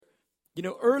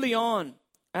Early on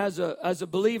as a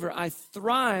believer, I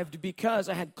thrived because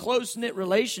I had close-knit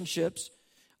relationships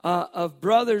of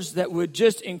brothers that would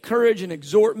just encourage and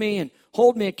exhort me and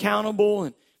hold me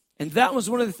accountable. And that was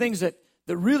one of the things that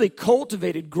really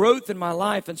cultivated growth in my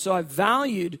life. And so I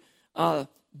valued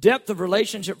depth of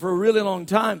relationship for a really long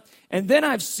time. And then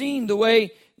I've seen the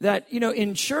way that,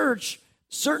 in church,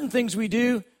 certain things we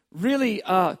do really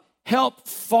help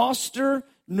foster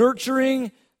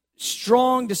nurturing,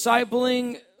 strong,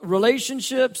 discipling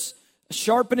relationships,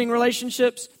 sharpening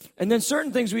relationships. And then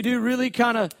certain things we do really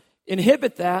kind of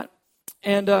inhibit that.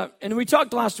 And we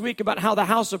talked last week about how the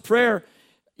house of prayer,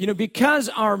 because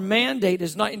our mandate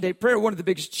is night and day prayer, one of the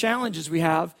biggest challenges we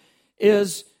have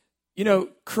is,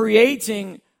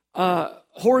 creating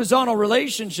horizontal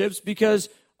relationships, because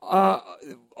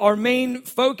our main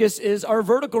focus is our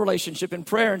vertical relationship in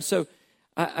prayer. And so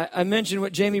I mentioned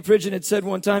what Jamie Pridgeon had said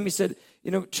one time. He said,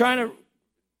 trying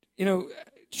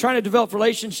to develop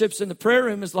relationships in the prayer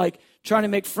room is like trying to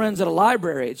make friends at a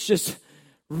library. It's just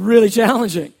really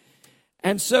challenging.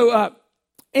 And so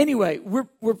anyway,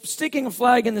 we're sticking a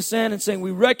flag in the sand and saying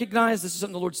we recognize this is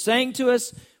something the Lord's saying to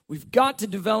us. We've got to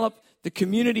develop the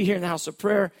community here in the house of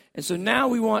prayer. And so now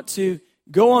we want to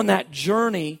go on that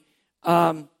journey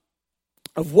of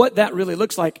what that really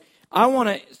looks like. I want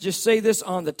to just say this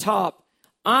on the top.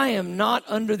 I am not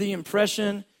under the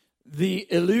impression, the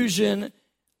illusion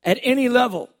at any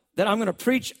level that I'm going to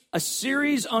preach a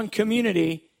series on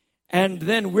community and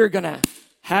then we're going to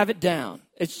have it down.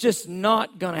 It's just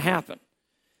not going to happen.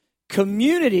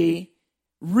 Community,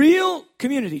 real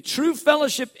community, true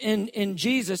fellowship in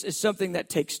Jesus is something that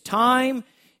takes time.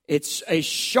 It's a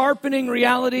sharpening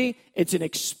reality. It's an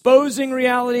exposing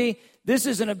reality. This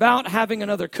isn't about having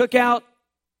another cookout.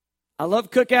 I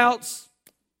love cookouts.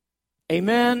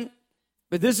 Amen.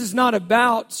 But this is not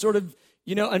about sort of,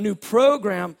 a new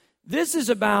program. This is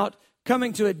about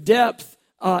coming to a depth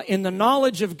in the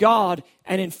knowledge of God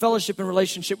and in fellowship and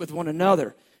relationship with one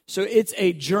another. So it's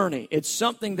a journey. It's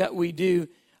something that we do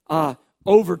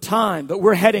over time, but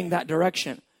we're heading that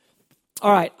direction.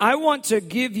 All right, I want to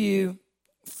give you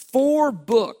 4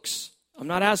 books. I'm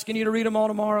not asking you to read them all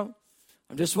tomorrow.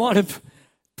 I just want to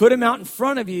put them out in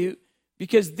front of you,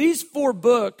 because these 4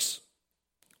 books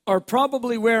are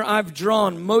probably where I've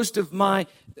drawn most of my,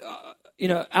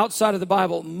 outside of the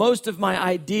Bible, most of my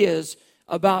ideas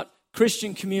about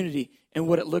Christian community and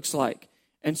what it looks like.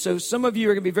 And so some of you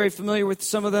are going to be very familiar with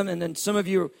some of them, and then some of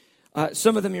them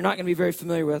you're not going to be very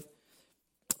familiar with.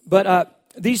 But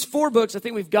these 4 books, I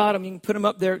think we've got them. You can put them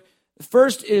up there. The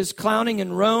first is Clowning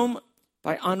in Rome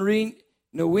by Henri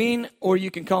Nouwen, or you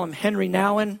can call him Henry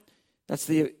Nouwen. That's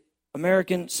the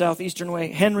American Southeastern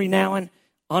way. Henry Nouwen,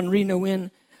 Henri Nouwen,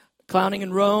 Clowning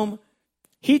in Rome.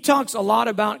 He talks a lot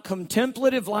about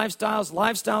contemplative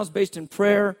lifestyles based in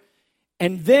prayer.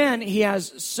 And then he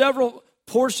has several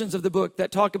portions of the book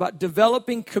that talk about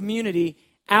developing community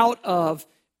out of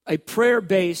a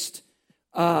prayer-based,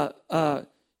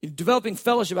 developing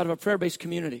fellowship out of a prayer-based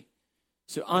community.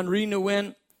 So Henri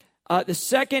Nouwen. The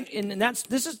second, and the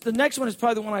next one is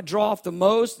probably the one I draw off the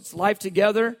most. It's Life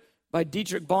Together by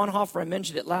Dietrich Bonhoeffer. I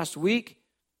mentioned it last week.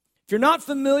 If you're not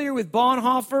familiar with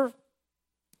Bonhoeffer,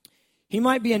 he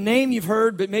might be a name you've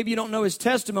heard, but maybe you don't know his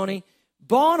testimony.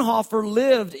 Bonhoeffer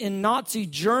lived in Nazi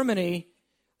Germany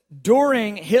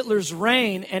during Hitler's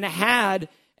reign and had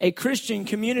a Christian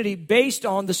community based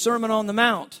on the Sermon on the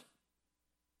Mount.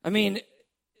 I mean,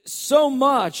 so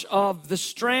much of the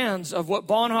strands of what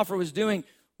Bonhoeffer was doing,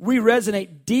 we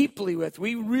resonate deeply with.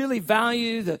 We really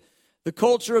value the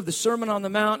culture of the Sermon on the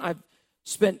Mount. I've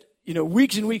spent,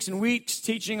 weeks and weeks and weeks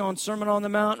teaching on Sermon on the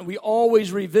Mount, and we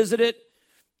always revisit it.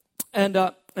 And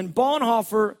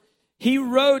Bonhoeffer, he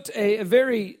wrote a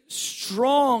very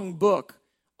strong book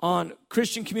on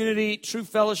Christian community, true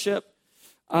fellowship.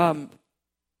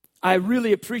 I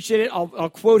really appreciate it. I'll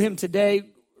quote him today,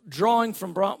 drawing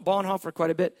from Bonhoeffer quite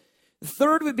a bit. The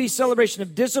third would be Celebration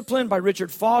of Discipline by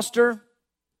Richard Foster.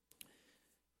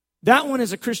 That one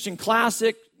is a Christian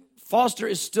classic. Foster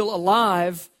is still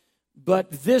alive,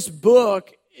 but this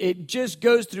book, it just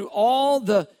goes through all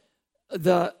the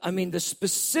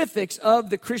specifics of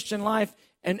the Christian life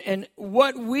and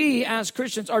what we as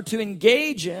Christians are to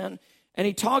engage in. And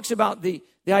he talks about the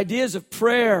ideas of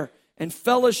prayer and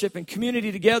fellowship and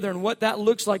community together and what that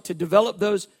looks like to develop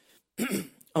those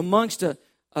amongst a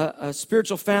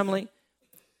spiritual family.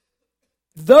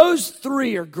 Those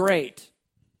 3 are great.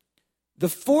 The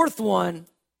 4th one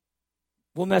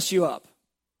will mess you up.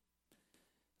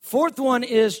 4th one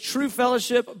is True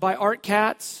Fellowship by Art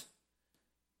Katz.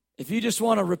 If you just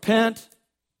want to repent,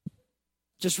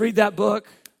 just read that book.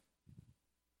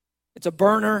 It's a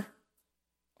burner.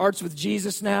 Hearts with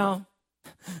Jesus Now.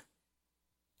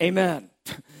 Amen.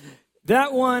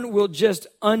 That one will just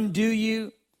undo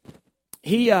you.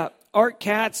 Art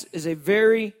Katz is a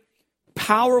very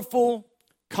powerful,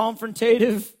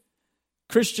 confrontative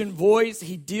Christian voice.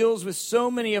 He deals with so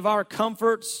many of our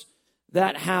comforts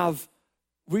that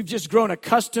we've just grown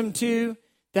accustomed to,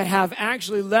 that have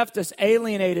actually left us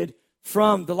alienated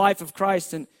from the life of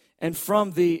Christ and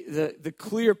from the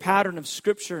clear pattern of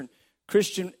Scripture and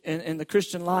Christian and the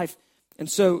Christian life. And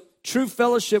so true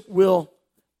fellowship will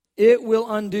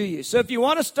undo you. So if you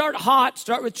want to start hot,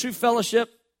 start with true fellowship.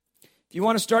 If you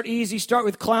want to start easy, start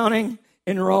with clowning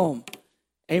in Rome.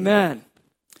 Amen.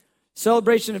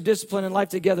 Celebration of discipline and life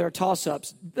together are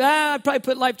toss-ups. I'd probably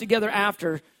put life together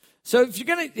after. So if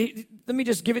you're going to, let me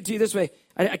just give it to you this way,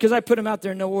 because I put them out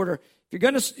there in no order. If you're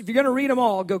going to read them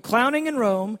all, go clowning in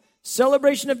Rome,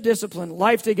 celebration of discipline,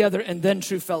 life together, and then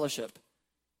true fellowship.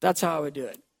 That's how I would do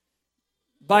it.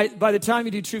 By the time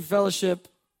you do true fellowship,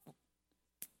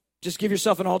 just give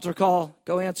yourself an altar call.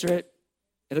 Go answer it.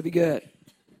 It'll be good.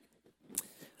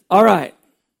 All right.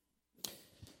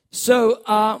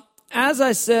 So, as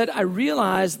I said, I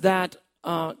realized that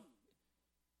the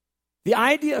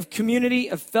idea of community,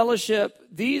 of fellowship,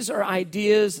 these are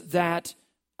ideas that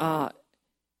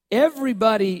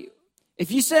everybody,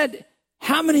 if you said,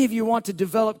 how many of you want to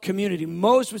develop community?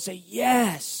 Most would say,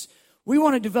 yes, we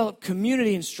want to develop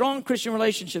community and strong Christian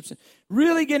relationships and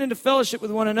really get into fellowship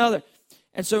with one another.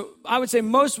 And so I would say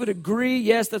most would agree,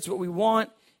 yes, that's what we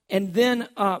want. And then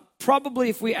probably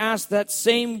if we ask that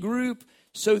same group,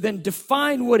 so then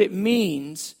define what it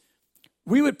means,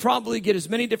 we would probably get as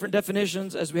many different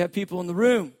definitions as we have people in the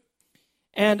room.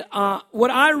 And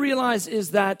what I realize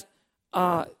is that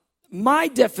my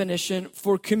definition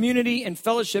for community and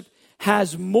fellowship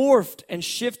has morphed and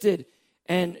shifted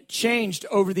and changed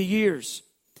over the years.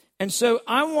 And so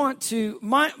I want to,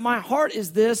 my heart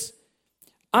is this,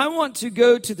 I want to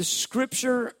go to the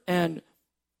Scripture and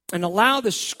allow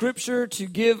the Scripture to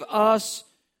give us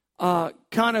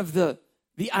kind of the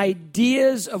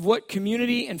ideas of what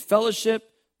community and fellowship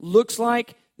looks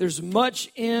like. There's much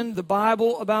in the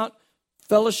Bible about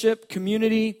fellowship,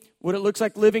 community, what it looks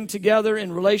like living together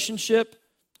in relationship,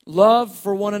 love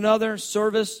for one another,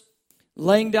 service,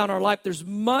 laying down our life. There's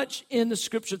much in the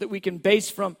Scripture that we can base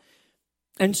from.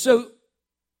 And so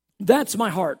that's my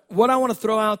heart. What I want to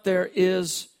throw out there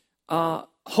is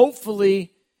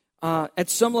hopefully at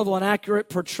some level an accurate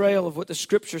portrayal of what the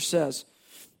Scripture says.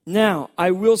 Now,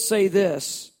 I will say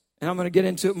this, and I'm going to get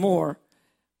into it more.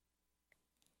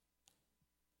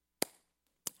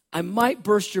 I might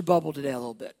burst your bubble today a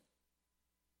little bit.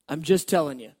 I'm just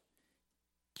telling you.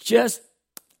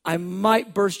 I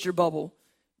might burst your bubble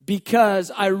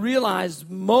because I realize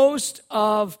most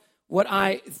of what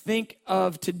I think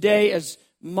of today as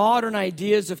modern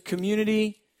ideas of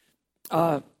community,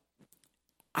 I'm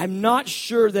not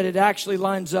sure that it actually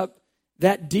lines up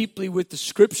that deeply with the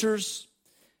Scriptures.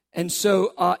 And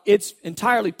so it's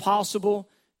entirely possible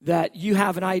that you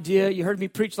have an idea. You heard me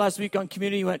preach last week on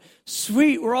community. You went,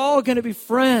 sweet, we're all going to be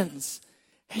friends.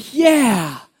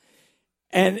 Yeah.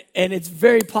 And it's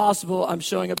very possible I'm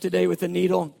showing up today with a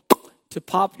needle to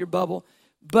pop your bubble.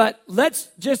 But let's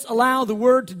just allow the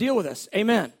Word to deal with us.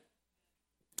 Amen.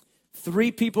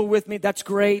 3 people with me. That's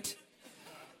great.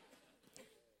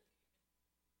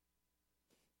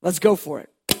 Let's go for it.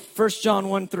 1 John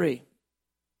 1:3.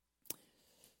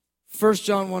 1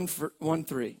 John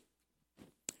 1:3.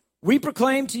 We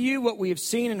proclaim to you what we have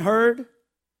seen and heard,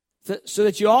 so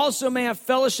that you also may have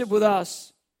fellowship with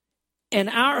us. And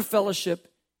our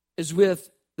fellowship is with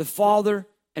the Father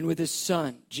and with His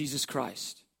Son, Jesus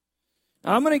Christ.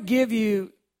 Now, I'm going to give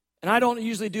you, and I don't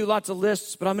usually do lots of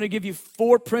lists, but I'm going to give you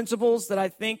 4 principles that I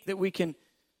think that we can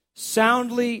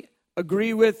soundly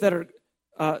agree with that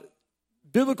are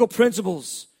biblical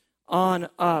principles on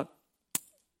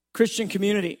Christian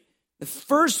community. The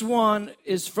first one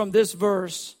is from this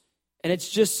verse, and it's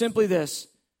just simply this.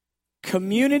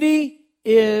 Community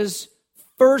is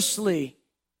firstly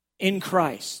in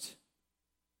Christ.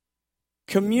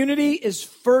 Community is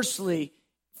firstly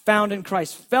found in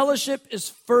Christ. Fellowship is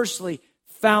firstly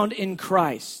found in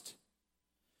Christ.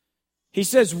 He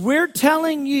says, we're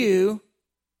telling you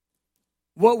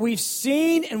what we've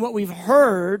seen and what we've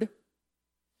heard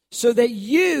so that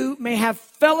you may have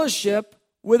fellowship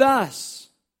with us.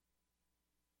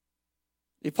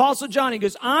 The Apostle John, he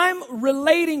goes, I'm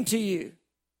relating to you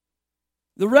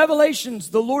the revelations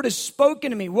the Lord has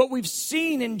spoken to me, what we've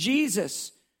seen in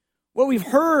Jesus, what we've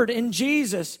heard in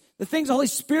Jesus, the things the Holy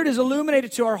Spirit has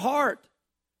illuminated to our heart.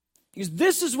 He goes,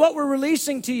 this is what we're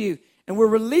releasing to you. And we're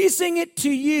releasing it to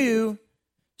you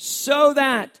so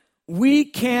that we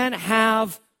can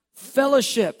have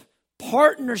fellowship.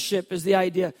 Partnership is the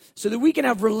idea. So that we can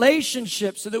have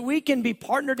relationships, so that we can be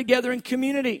partnered together in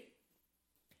community.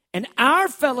 And our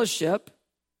fellowship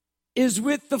is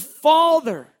with the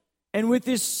Father and with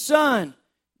His Son,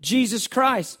 Jesus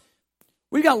Christ.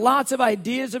 We've got lots of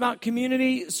ideas about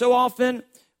community. So often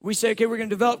we say, okay, we're going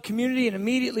to develop community, and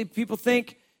immediately people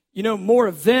think, more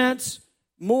events,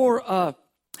 more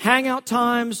hangout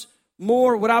times,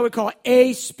 more what I would call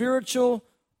spiritual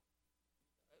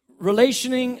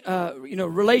relational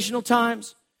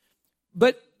times.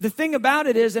 But the thing about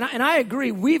it is, and I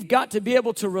agree, we've got to be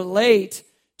able to relate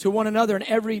to one another in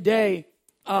everyday,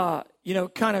 kind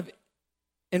of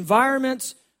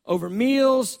environments, over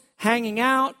meals, hanging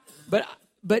out. But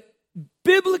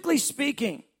biblically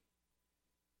speaking,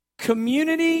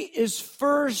 community is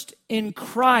first in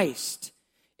Christ.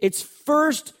 It's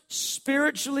first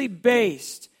spiritually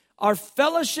based. Our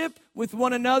fellowship with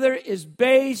one another is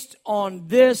based on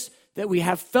this, that we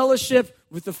have fellowship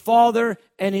with the Father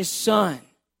and His Son.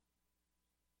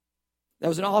 That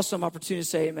was an awesome opportunity to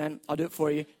say amen. I'll do it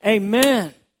for you.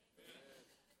 Amen.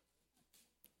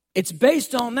 It's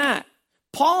based on that.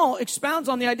 Paul expounds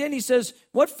on the idea, and he says,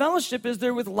 what fellowship is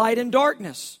there with light and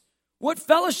darkness? What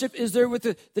fellowship is there with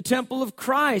the temple of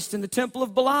Christ and the temple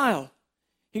of Belial?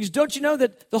 He goes, don't you know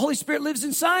that the Holy Spirit lives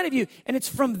inside of you? And it's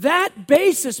from that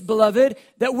basis, beloved,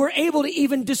 that we're able to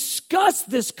even discuss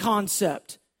this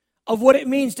concept of what it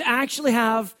means to actually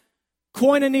have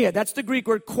koinonia. That's the Greek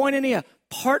word, koinonia,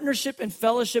 partnership and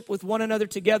fellowship with one another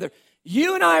together.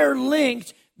 You and I are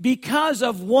linked because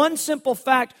of one simple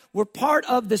fact. We're part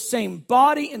of the same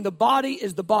body, and the body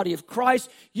is the body of Christ.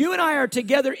 You and I are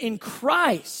together in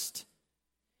Christ.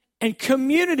 And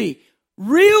community,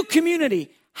 real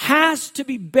community, has to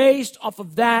be based off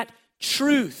of that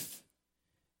truth.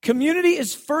 Community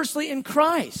is firstly in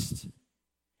Christ.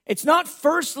 It's not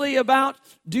firstly about,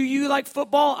 do you like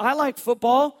football? I like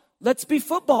football. Let's be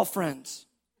football friends.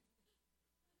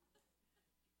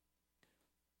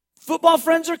 Football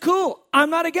friends are cool. I'm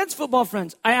not against football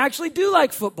friends. I actually do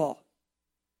like football.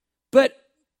 But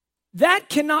that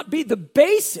cannot be the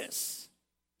basis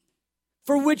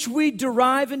for which we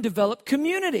derive and develop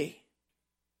community.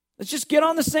 Let's just get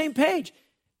on the same page.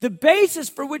 The basis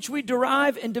for which we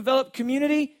derive and develop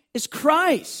community is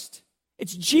Christ.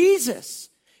 It's Jesus.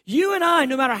 You and I,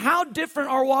 no matter how different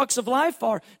our walks of life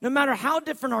are, no matter how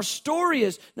different our story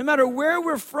is, no matter where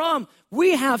we're from,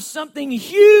 we have something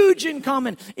huge in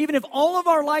common. Even if all of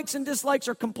our likes and dislikes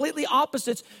are completely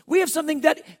opposites, we have something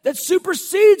that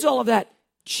supersedes all of that.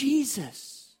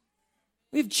 Jesus.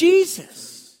 We have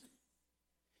Jesus.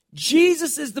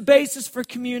 Jesus is the basis for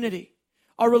community.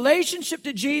 Our relationship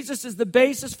to Jesus is the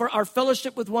basis for our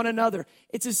fellowship with one another.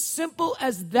 It's as simple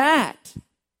as that.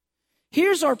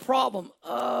 Here's our problem.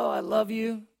 Oh, I love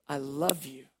you. I love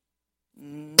you.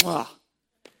 Mwah.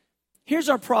 Here's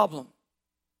our problem.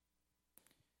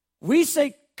 We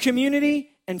say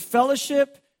community and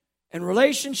fellowship and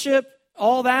relationship,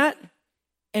 all that.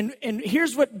 And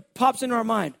here's what pops into our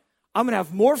mind. I'm going to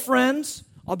have more friends.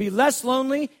 I'll be less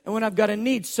lonely. And when I've got a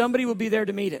need, somebody will be there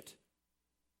to meet it.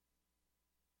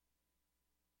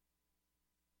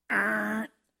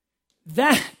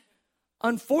 That,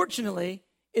 unfortunately,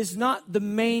 is not the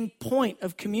main point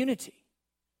of community.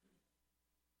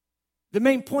 The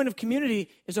main point of community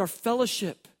is our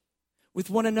fellowship with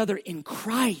one another in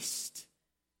Christ.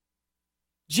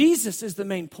 Jesus is the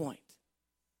main point.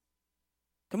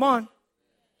 Come on.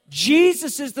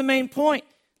 Jesus is the main point.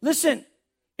 Listen,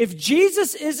 if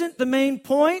Jesus isn't the main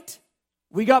point,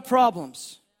 we got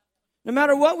problems. No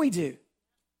matter what we do.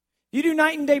 You do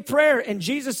night and day prayer and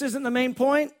Jesus isn't the main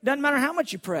point, doesn't matter how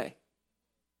much you pray.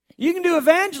 You can do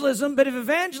evangelism, but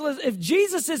if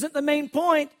Jesus isn't the main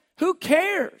point, who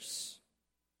cares?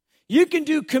 You can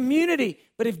do community,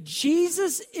 but if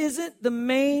Jesus isn't the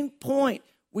main point,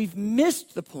 we've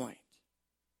missed the point.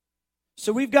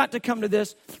 So we've got to come to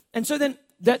this. And so then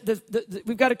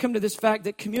we've got to come to this fact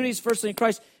that community is firstly in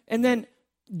Christ. And then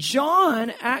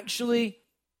John actually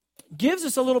gives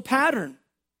us a little pattern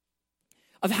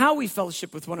of how we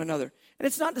fellowship with one another. And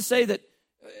it's not to say that,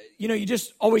 you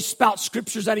just always spout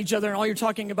scriptures at each other and all you're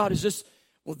talking about is just,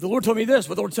 well, the Lord told me this,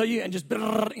 well, the Lord tell you, and just,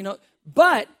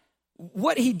 But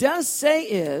what he does say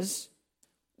is,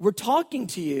 we're talking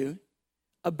to you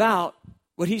about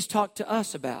what he's talked to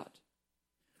us about.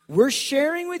 We're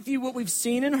sharing with you what we've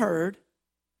seen and heard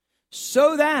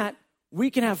so that we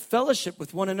can have fellowship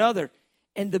with one another.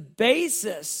 And the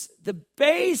basis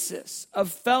of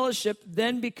fellowship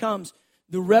then becomes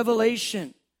the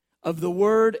revelation of the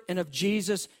Word and of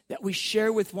Jesus that we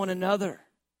share with one another.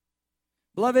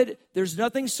 Beloved, there's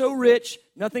nothing so rich,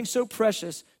 nothing so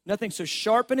precious, nothing so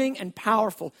sharpening and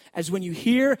powerful as when you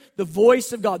hear the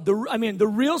voice of God. The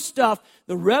real stuff,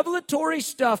 the revelatory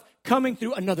stuff coming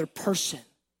through another person.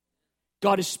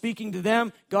 God is speaking to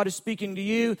them. God is speaking to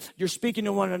you. You're speaking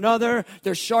to one another.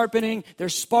 They're sharpening. They're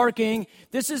sparking.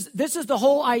 This is the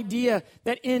whole idea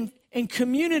that in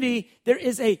community, there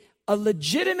is a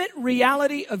legitimate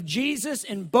reality of Jesus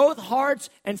in both hearts.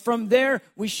 And from there,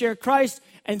 we share Christ.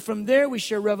 And from there, we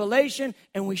share revelation.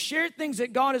 And we share things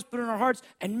that God has put in our hearts.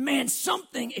 And man,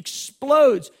 something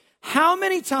explodes. How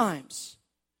many times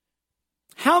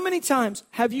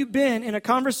have you been in a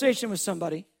conversation with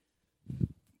somebody?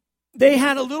 They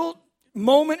had a little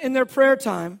moment in their prayer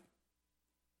time,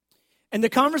 and the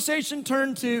conversation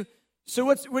turned to, so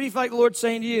what do you feel like the Lord's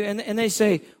saying to you? And they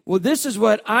say, well, this is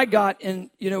what I got when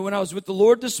I was with the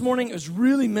Lord this morning. It was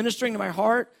really ministering to my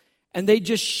heart, and they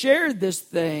just shared this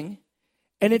thing,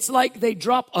 and it's like they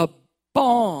drop a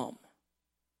bomb.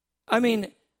 I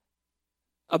mean,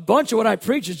 a bunch of what I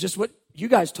preach is just what you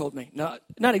guys told me. No,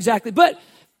 not exactly, but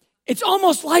it's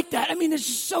almost like that. I mean, it's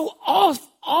just so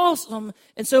awesome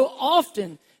and so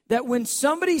often that when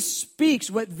somebody speaks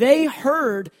what they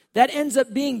heard, that ends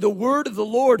up being the word of the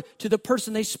Lord to the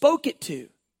person they spoke it to. Do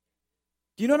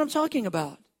you know what I'm talking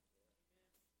about?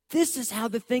 This is how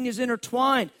the thing is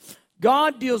intertwined.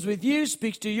 God deals with you,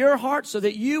 speaks to your heart so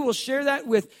that you will share that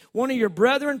with one of your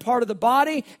brethren, part of the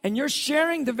body, and you're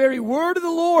sharing the very word of the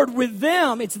Lord with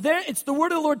them. It's the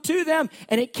word of the Lord to them,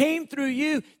 and it came through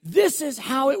you. This is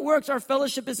how it works. Our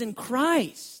fellowship is in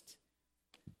Christ.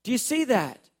 Do you see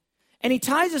that? And he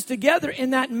ties us together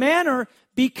in that manner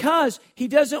because he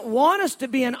doesn't want us to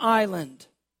be an island.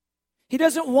 He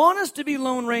doesn't want us to be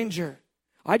Lone Ranger.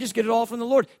 I just get it all from the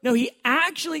Lord. No, he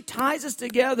actually ties us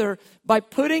together by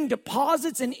putting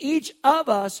deposits in each of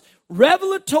us,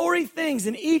 revelatory things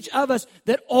in each of us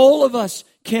that all of us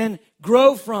can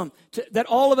grow from, that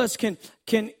all of us can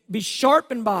be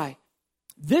sharpened by.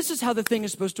 This is how the thing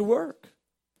is supposed to work.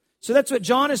 So that's what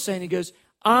John is saying. He goes,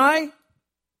 I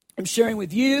am sharing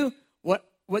with you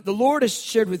what the Lord has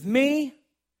shared with me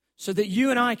so that you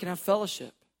and I can have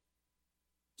fellowship.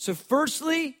 So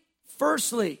firstly,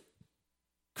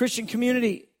 Christian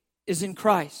community is in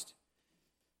Christ.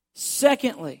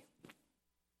 Secondly,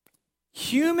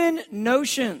 human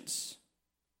notions.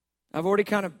 I've already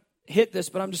kind of hit this,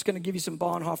 but I'm just going to give you some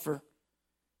Bonhoeffer.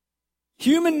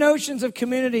 Human notions of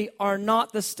community are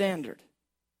not the standard.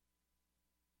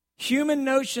 Human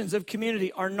notions of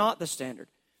community are not the standard.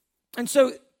 And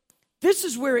so this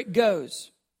is where it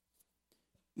goes.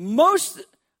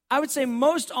 I would say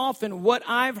most often what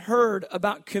I've heard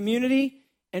about community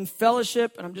and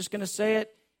fellowship, and I'm just going to say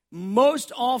it,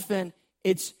 most often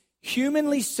it's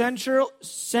humanly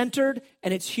centered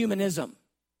and it's humanism.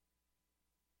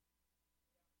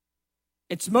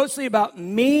 It's mostly about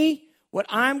me, what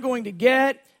I'm going to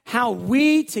get, how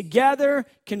we together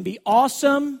can be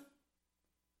awesome.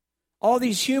 All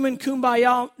these human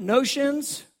kumbaya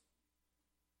notions.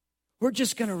 We're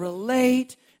just going to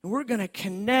relate and we're going to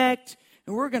connect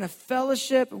and we're going to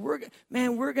fellowship and we're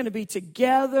going to be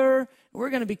together. We're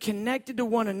going to be connected to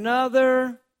one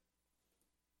another.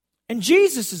 And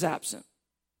Jesus is absent.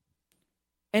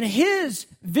 And his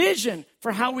vision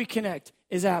for how we connect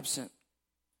is absent.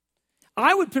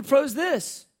 I would propose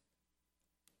this.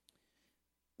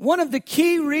 One of the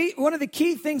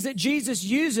key things that Jesus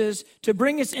uses to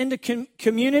bring us into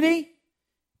community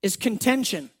is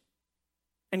contention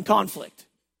and conflict.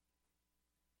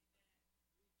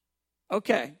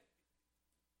 Okay.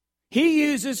 He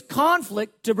uses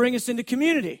conflict to bring us into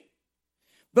community.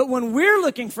 But when we're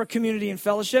looking for community and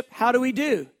fellowship, how do we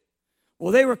do?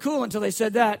 Well, they were cool until they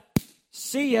said that.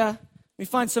 See ya. Let me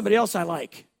find somebody else I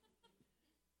like.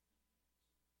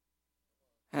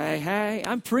 Hey,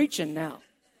 I'm preaching now.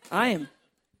 I am.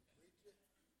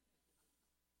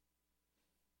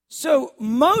 So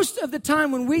most of the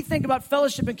time when we think about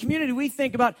fellowship and community, we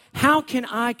think about how can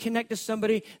I connect to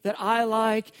somebody that I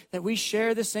like, that we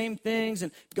share the same things,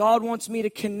 and God wants me to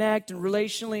connect and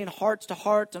relationally and hearts to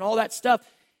hearts and all that stuff.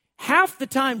 Half the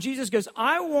time Jesus goes,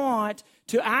 I want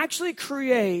to actually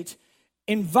create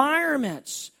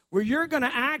environments where you're going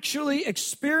to actually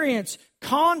experience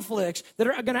conflicts that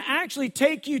are going to actually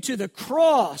take you to the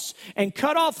cross and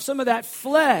cut off some of that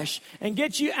flesh and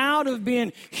get you out of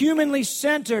being humanly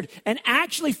centered and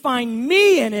actually find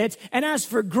me in it and ask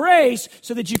for grace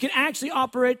so that you can actually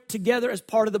operate together as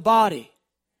part of the body.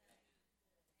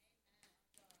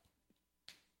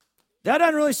 That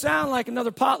doesn't really sound like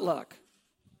another potluck.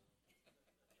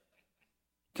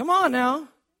 Come on now.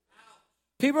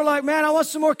 People are like, man, I want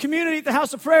some more community at the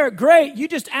house of prayer. Great, you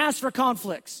just asked for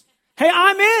conflicts. Hey,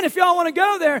 I'm in if y'all want to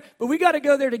go there, but we got to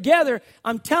go there together.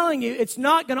 I'm telling you, it's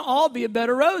not going to all be a bed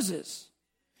of roses.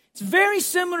 It's very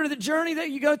similar to the journey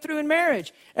that you go through in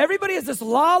marriage. Everybody has this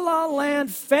la-la land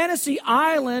fantasy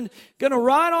island going to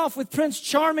ride off with Prince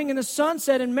Charming in the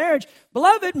sunset in marriage.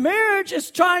 Beloved, marriage is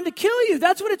trying to kill you.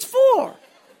 That's what it's for.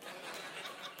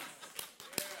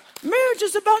 Marriage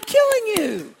is about killing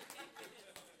you.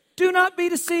 Do not be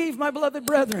deceived, my beloved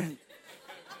brethren.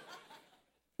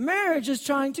 Marriage is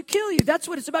trying to kill you. That's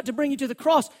what it's about, to bring you to the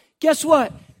cross. Guess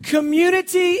what?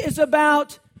 Community is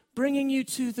about bringing you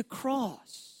to the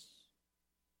cross.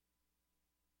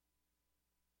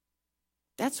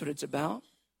 That's what it's about.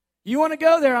 You want to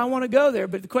go there, I want to go there.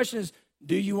 But the question is,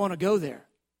 do you want to go there?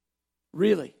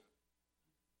 Really?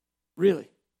 Really?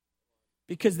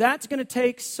 Because that's going to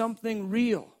take something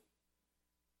real.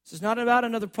 This is not about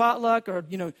another potluck or,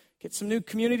 get some new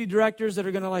community directors that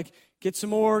are going to get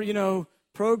some more,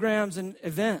 programs and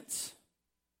events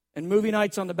and movie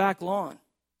nights on the back lawn.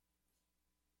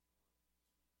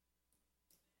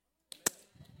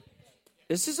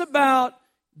 This is about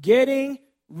getting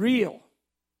real.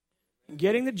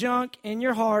 Getting the junk in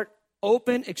your heart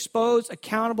open, exposed,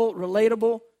 accountable,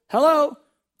 relatable. Hello?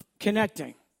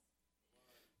 Connecting.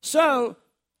 So,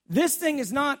 this thing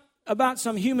is not about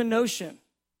some human notion.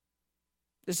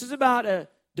 This is about a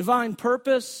divine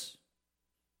purpose,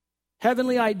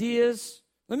 heavenly ideas.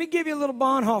 Let me give you a little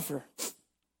Bonhoeffer.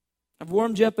 I've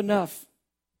warmed you up enough.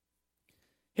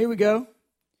 Here we go.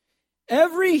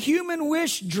 Every human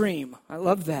wish dream, I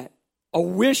love that, a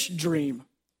wish dream,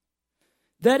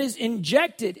 that is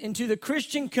injected into the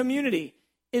Christian community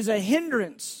is a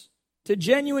hindrance to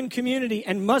genuine community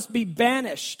and must be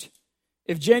banished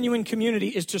if genuine community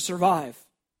is to survive.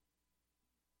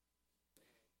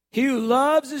 He who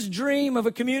loves his dream of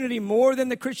a community more than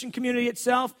the Christian community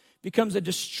itself becomes a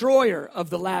destroyer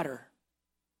of the latter.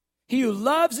 He who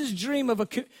loves his dream of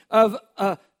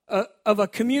a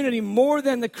community more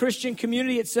than the Christian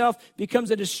community itself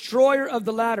becomes a destroyer of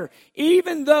the latter,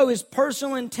 even though his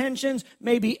personal intentions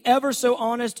may be ever so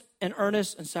honest and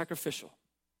earnest and sacrificial.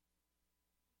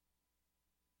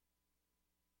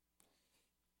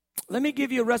 Let me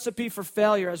give you a recipe for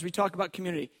failure as we talk about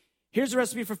community. Here's a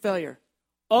recipe for failure.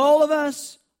 All of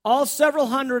us, all several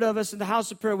hundred of us in the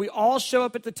house of prayer, we all show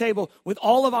up at the table with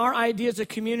all of our ideas of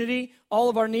community, all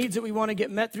of our needs that we want to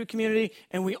get met through community,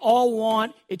 and we all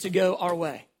want it to go our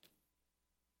way.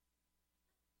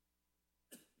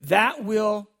 That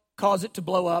will cause it to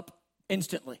blow up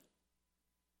instantly.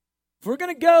 If we're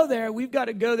going to go there, we've got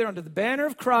to go there under the banner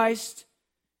of Christ,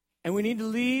 and we need to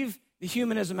leave the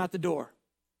humanism at the door.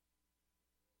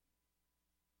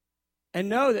 And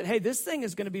know that, hey, this thing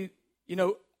is going to be,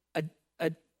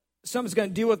 something's going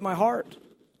to deal with my heart.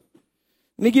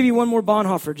 Let me give you one more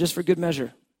Bonhoeffer, just for good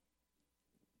measure.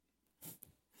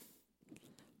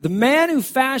 The man who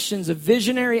fashions a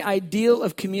visionary ideal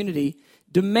of community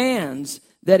demands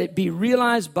that it be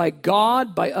realized by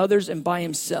God, by others, and by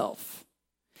himself.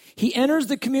 He enters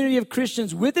the community of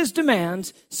Christians with his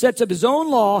demands, sets up his own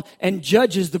law, and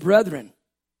judges the brethren.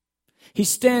 He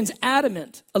stands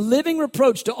adamant, a living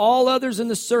reproach to all others in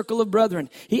the circle of brethren.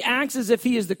 He acts as if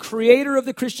he is the creator of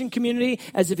the Christian community,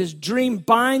 as if his dream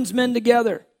binds men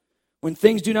together. When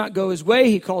things do not go his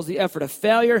way, he calls the effort a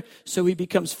failure, so he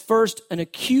becomes first an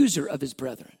accuser of his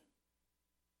brethren.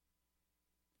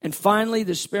 And finally,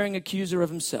 the despairing accuser of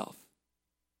himself.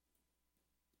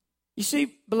 You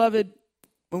see, beloved,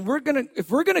 if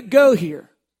we're gonna go here,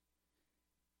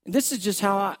 and this is just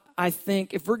how I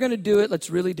think, if we're gonna do it, let's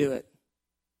really do it.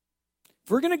 If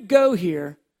we're going to go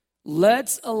here,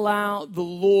 let's allow the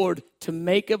Lord to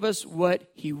make of us what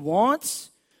he wants.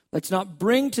 Let's not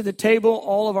bring to the table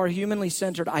all of our humanly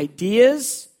centered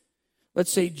ideas.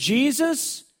 Let's say,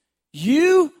 Jesus,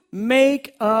 you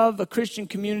make of a Christian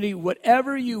community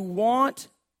whatever you want,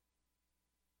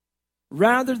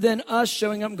 rather than us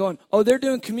showing up and going, oh, they're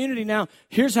doing community now.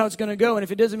 Here's how it's going to go. And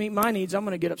if it doesn't meet my needs, I'm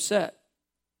going to get upset.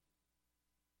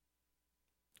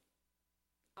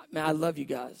 Man, I love you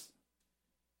guys.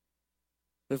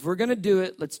 If we're going to do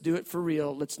it, let's do it for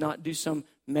real. Let's not do some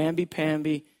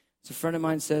mamby-pamby, as a friend of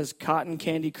mine says, cotton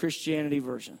candy Christianity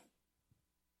version.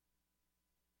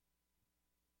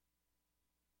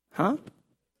 Huh?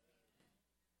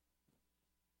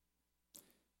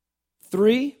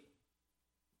 3,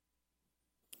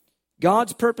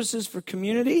 God's purposes for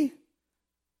community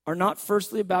are not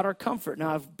firstly about our comfort.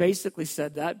 Now, I've basically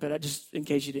said that, but just in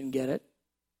case you didn't get it.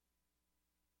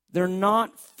 They're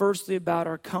not firstly about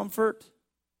our comfort.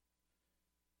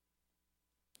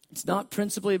 It's not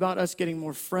principally about us getting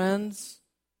more friends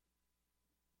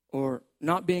or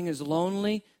not being as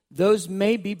lonely. Those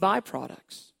may be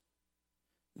byproducts.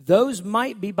 those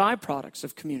might be byproducts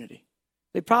of community.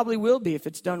 They probably will be if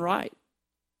it's done right.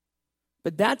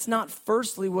 But that's not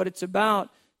firstly what it's about.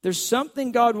 There's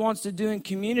something God wants to do in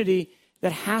community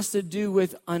that has to do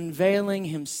with unveiling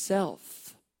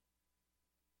himself.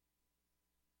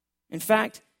 In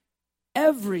fact,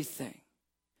 everything,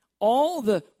 all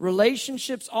the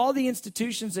relationships, all the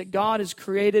institutions that God has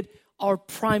created are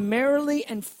primarily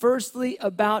and firstly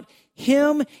about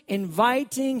him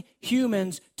inviting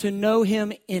humans to know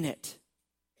him in it.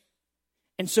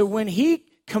 And so when he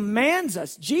commands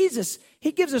us, Jesus,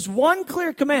 he gives us one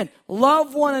clear command: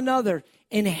 love one another.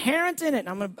 Inherent in it, and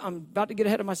I'm about to get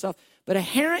ahead of myself, but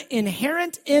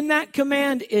inherent in that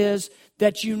command is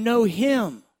that you know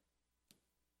him.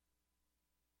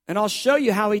 And I'll show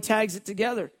you how he tags it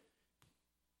together.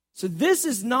 So this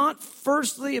is not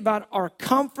firstly about our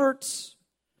comforts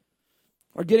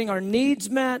or getting our needs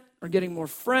met or getting more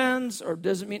friends, or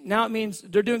doesn't mean now it means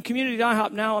they're doing community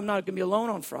IHOP. Now I'm not going to be alone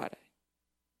on Friday.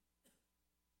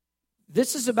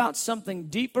 This is about something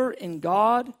deeper in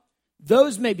God.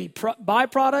 Those may be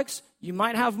byproducts. You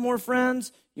might have more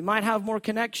friends. You might have more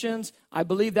connections. I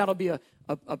believe that'll be a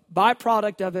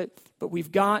byproduct of it. But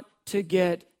we've got to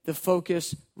get the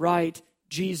focus right.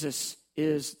 Jesus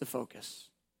is the focus.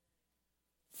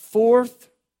 Fourth,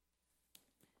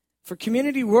 for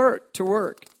community work to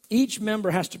work, each member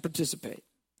has to participate.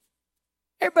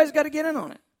 Everybody's got to get in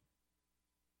on it.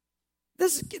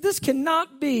 This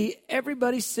cannot be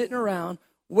everybody sitting around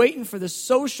waiting for the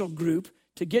social group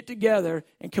to get together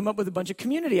and come up with a bunch of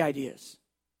community ideas.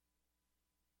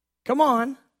 Come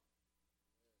on.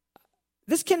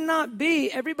 This cannot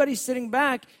be everybody sitting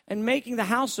back and making the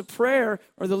house of prayer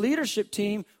or the leadership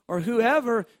team or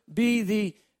whoever be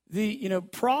the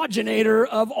progenitor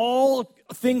of all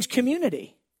things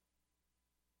community.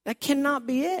 That cannot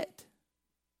be it.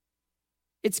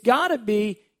 It's got to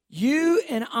be you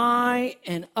and I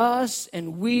and us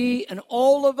and we and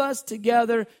all of us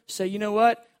together say, you know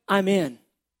what? I'm in.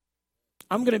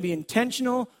 I'm going to be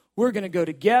intentional. We're going to go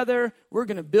together. We're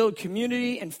going to build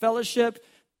community and fellowship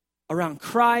around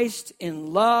Christ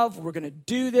in love. We're going to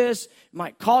do this. It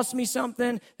might cost me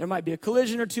something. There might be a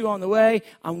collision or two on the way.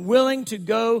 I'm willing to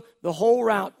go the whole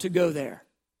route to go there.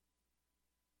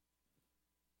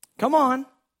 Come on.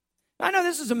 I know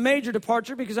this is a major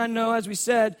departure because I know, as we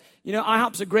said,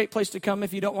 IHOP's a great place to come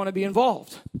if you don't want to be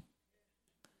involved.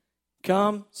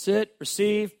 Come, sit,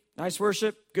 receive. Nice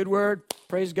worship, good word,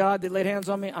 praise God, they laid hands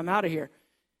on me, I'm out of here.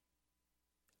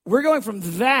 We're going from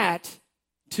that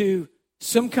to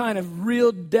some kind of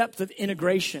real depth of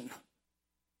integration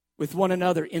with one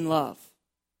another in love,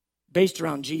 based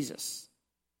around Jesus.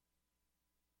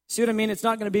 See what I mean? It's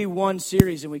not going to be one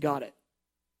series and we got it.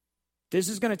 This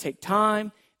is going to take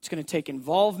time. It's going to take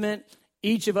involvement.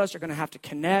 Each of us are going to have to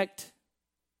connect.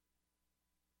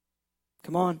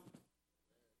 Come on.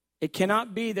 It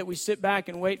cannot be that we sit back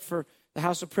and wait for the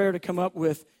house of prayer to come up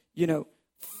with,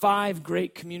 5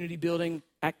 great community building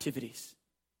activities.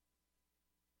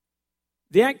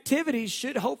 The activities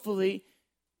should hopefully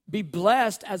be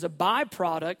blessed as a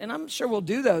byproduct, and I'm sure we'll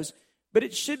do those, but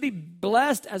it should be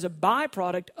blessed as a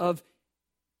byproduct of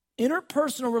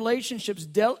interpersonal relationships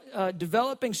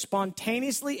developing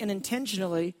spontaneously and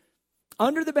intentionally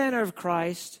under the banner of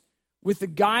Christ with the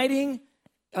guiding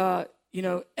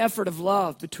effort of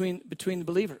love between the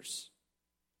believers.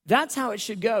 That's how it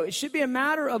should go. It should be a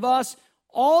matter of us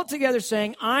all together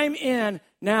saying, I'm in.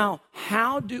 Now,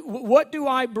 what do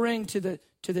I bring to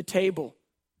the table?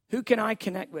 Who can I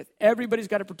connect with? Everybody's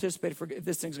got to participate if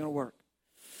this thing's going to work.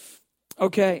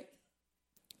 Okay.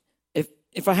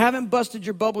 If I haven't busted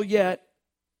your bubble yet,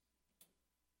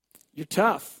 you're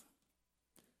tough.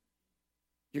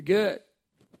 You're good.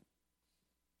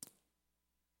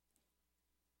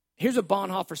 Here's what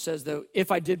Bonhoeffer says, though,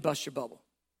 if I did bust your bubble.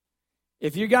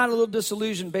 If you got a little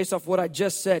disillusioned based off what I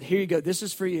just said, here you go. This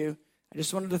is for you. I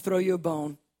just wanted to throw you a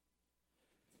bone.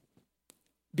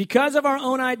 Because of our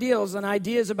own ideals and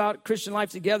ideas about Christian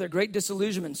life together, great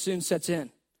disillusionment soon sets in.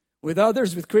 With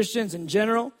others, with Christians in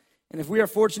general, and if we are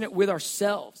fortunate, with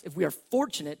ourselves. If we are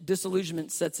fortunate,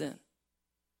 disillusionment sets in.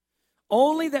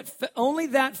 Only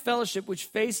that fellowship which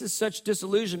faces such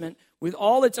disillusionment with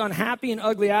all its unhappy and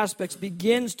ugly aspects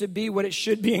begins to be what it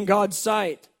should be in God's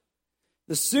sight.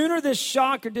 The sooner this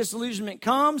shock or disillusionment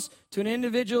comes to an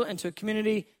individual and to a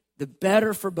community, the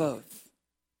better for both.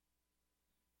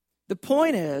 The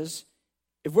point is,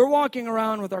 if we're walking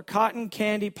around with our cotton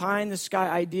candy pie in the sky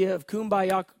idea of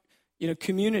kumbaya,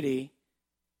 community,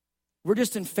 we're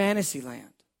just in fantasy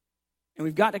land. And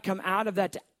we've got to come out of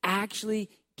that to actually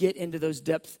get into those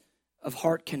depths of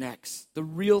heart connects. The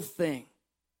real thing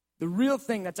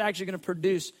that's actually going to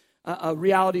produce a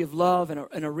reality of love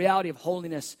and a reality of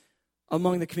holiness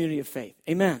among the community of faith.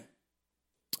 Amen.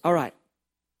 All right.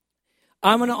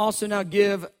 I'm going to also now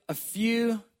give a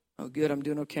few, oh good, I'm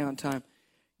doing okay on time.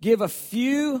 Give a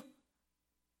few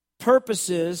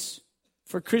purposes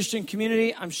for Christian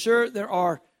community. I'm sure there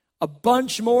are a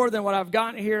bunch more than what I've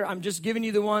gotten here. I'm just giving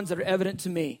you the ones that are evident to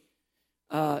me.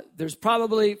 There's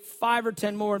probably 5 or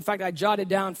 10 more. In fact, I jotted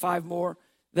down 5 more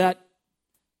that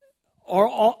are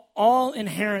all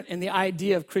inherent in the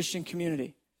idea of Christian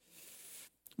community.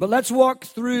 But let's walk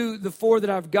through the 4 that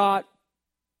I've got,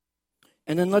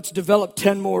 and then let's develop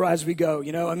 10 more as we go.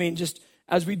 Just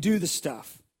as we do the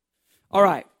stuff. All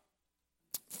right.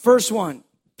 First one,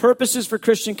 purposes for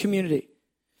Christian community.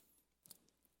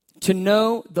 To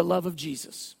know the love of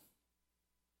Jesus.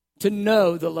 To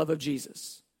know the love of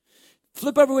Jesus.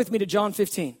 Flip over with me to John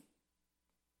 15.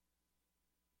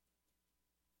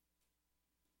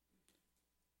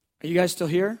 Are you guys still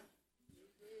here?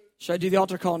 Should I do the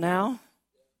altar call now?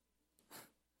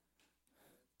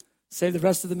 Save the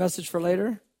rest of the message for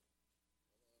later?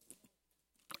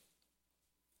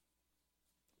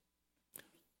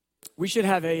 We should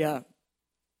have a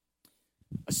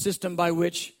system by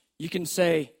which you can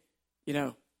say,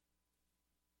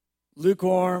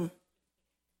 lukewarm,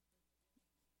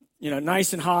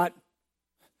 nice and hot,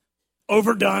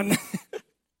 overdone. You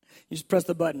just press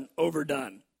the button,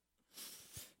 overdone.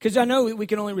 Because I know we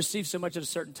can only receive so much at a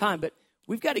certain time, but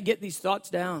we've got to get these thoughts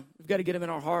down. We've got to get them in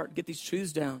our heart, get these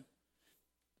truths down.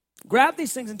 Grab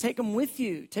these things and take them with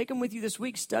you. Take them with you this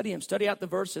week. Study them. Study out the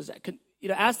verses.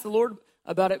 Ask the Lord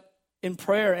about it in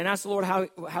prayer and ask the Lord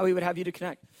how he would have you to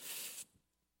connect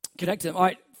to them. All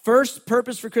right, first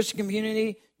purpose for Christian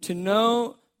community, to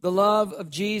know the love of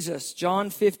Jesus.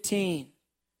 John 15.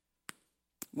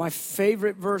 My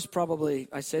favorite verse probably.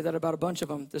 I say that about a bunch of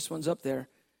them. This one's up there.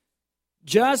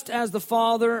 Just as the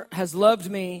Father has loved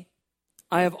me,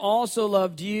 I have also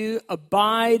loved you.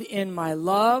 Abide in my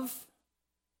love.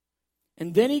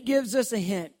 And then he gives us a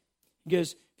hint. He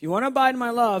goes, if you want to abide in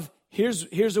my love,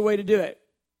 here's a way to do it.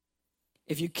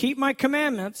 If you keep my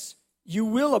commandments, you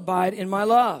will abide in my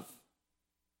love.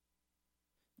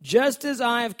 Just as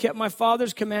I have kept my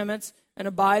Father's commandments and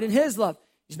abide in his love.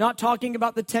 He's not talking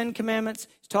about the 10 commandments.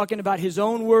 He's talking about his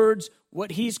own words,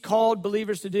 what he's called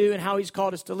believers to do and how he's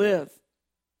called us to live.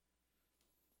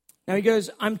 Now he goes,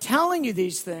 I'm telling you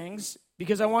these things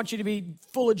because I want you to be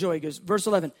full of joy. He goes, verse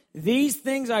 11, these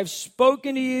things I've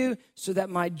spoken to you so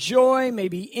that my joy may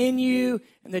be in you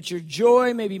and that your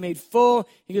joy may be made full.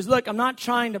 He goes, look, I'm not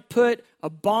trying to put a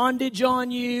bondage on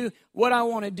you. What I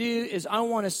want to do is I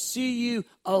want to see you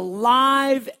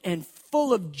alive and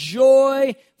full of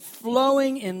joy,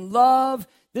 flowing in love.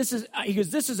 He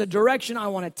goes, this is a direction I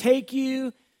want to take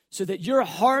you so that your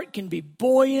heart can be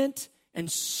buoyant and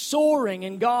soaring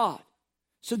in God.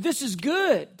 So this is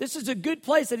good. This is a good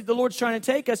place that the Lord's trying to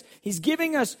take us. He's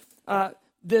giving us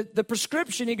the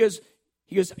prescription. He goes,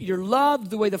 you're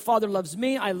loved the way the Father loves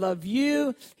me. I love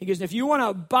you. He goes, if you want to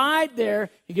abide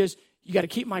there, he goes, you got to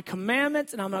keep my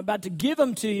commandments, and I'm about to give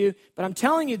them to you. But I'm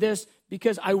telling you this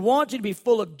because I want you to be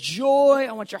full of joy.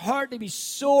 I want your heart to be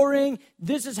soaring.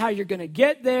 This is how you're going to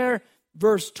get there.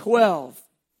 Verse 12.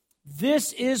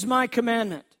 This is my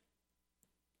commandment,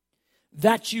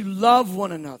 that you love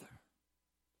one another.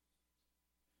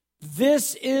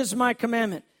 This is my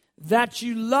commandment, that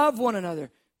you love one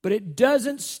another. But it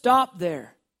doesn't stop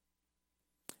there.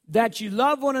 That you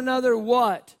love one another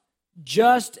what?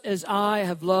 Just as I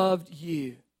have loved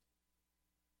you.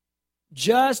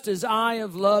 Just as I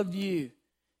have loved you.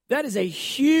 That is a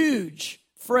huge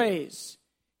phrase.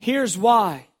 Here's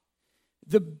why.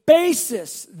 The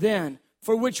basis then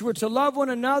for which we're to love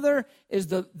one another is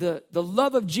the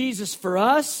love of Jesus for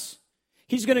us.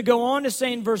 He's going to go on to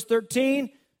say in verse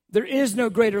 13, there is no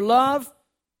greater love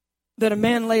that a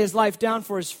man lay his life down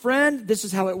for his friend. This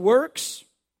is how it works.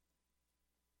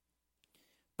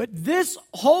 But this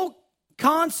whole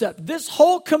concept, this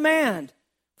whole command,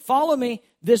 follow me,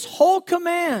 this whole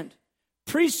command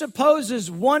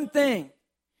presupposes one thing,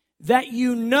 that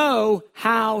you know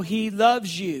how he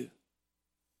loves you.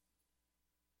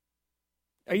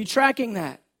 Are you tracking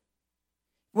that?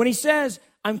 When he says,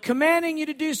 I'm commanding you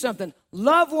to do something,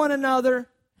 love one another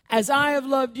as I have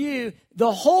loved you,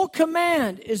 the whole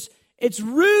command it's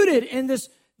rooted in this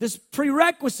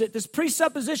prerequisite, this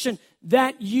presupposition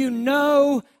that you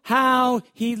know how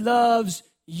he loves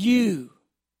you.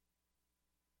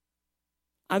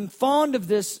 I'm fond of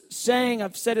this saying,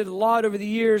 I've said it a lot over the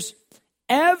years.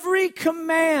 Every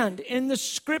command in the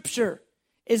scripture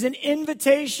is an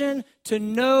invitation to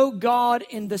know God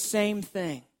in the same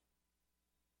thing.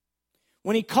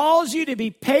 When he calls you to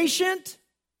be patient,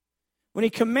 When he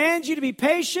commands you to be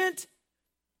patient,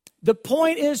 the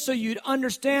point is so you'd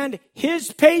understand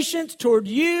his patience toward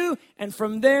you, and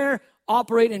from there,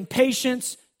 operate in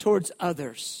patience towards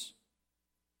others.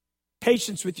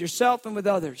 Patience with yourself and with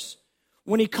others.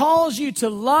 When he calls you to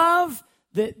love,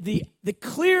 the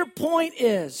clear point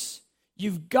is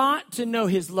you've got to know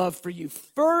his love for you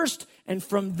first, and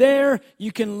from there,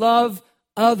 you can love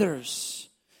others.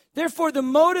 Therefore, the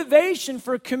motivation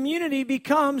for community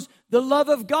becomes the love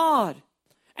of God.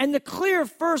 And the clear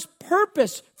first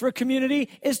purpose for community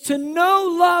is to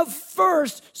know love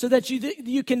first so that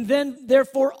you can then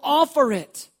therefore offer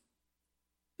it.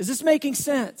 Is this making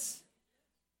sense?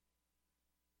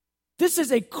 This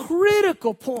is a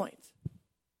critical point.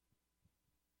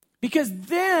 Because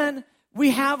then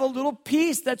we have a little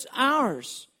piece that's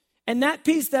ours. And that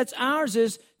piece that's ours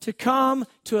is to come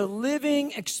to a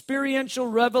living experiential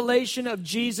revelation of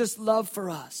Jesus' love for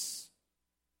us.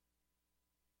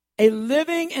 A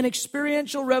living and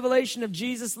experiential revelation of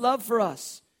Jesus' love for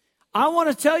us. I want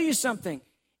to tell you something.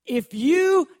 If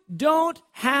you don't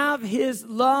have his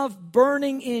love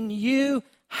burning in you,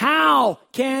 how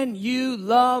can you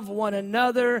love one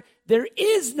another? There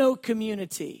is no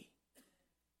community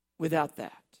without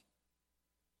that.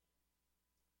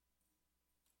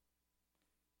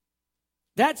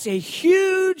 That's a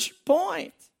huge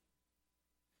point.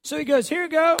 So he goes, here you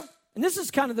go. And this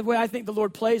is kind of the way I think the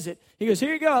Lord plays it. He goes,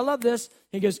 here you go, I love this.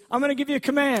 He goes, I'm going to give you a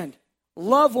command.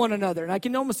 Love one another. And I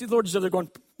can almost see the Lord just over there going,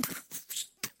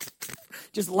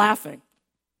 just laughing.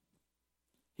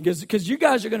 He goes, because you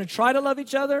guys are going to try to love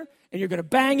each other, and you're going to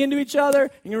bang into each other,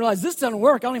 and you realize this doesn't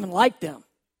work. I don't even like them.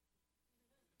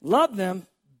 Love them,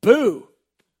 boo.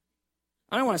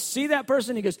 I don't want to see that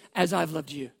person. He goes, as I've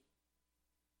loved you.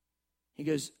 He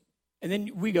goes, and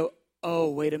then we go, oh,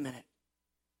 wait a minute.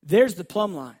 There's the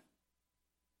plumb line.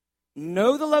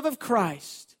 Know the love of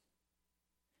Christ.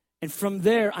 And from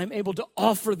there, I'm able to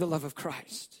offer the love of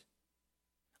Christ.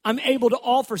 I'm able to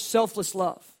offer selfless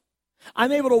love.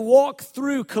 I'm able to walk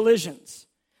through collisions.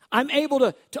 I'm able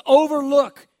to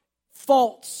overlook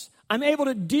faults. I'm able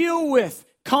to deal with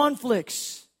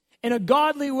conflicts in a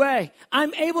godly way.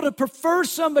 I'm able to prefer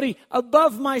somebody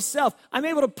above myself. I'm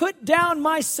able to put down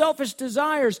my selfish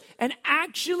desires and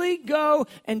actually go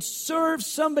and serve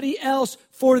somebody else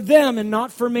for them and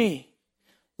not for me.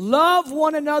 Love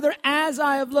one another as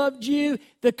I have loved you.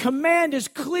 The command is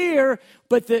clear,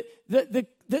 but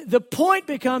the point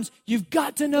becomes you've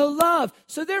got to know love.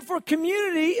 So therefore,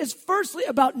 community is firstly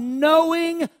about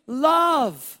knowing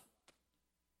love.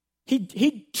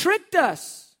 He tricked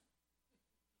us.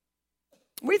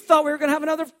 We thought we were going to have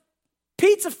another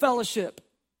pizza fellowship.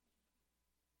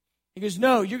 He goes,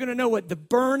 no, you're going to know what the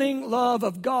burning love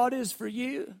of God is for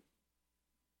you.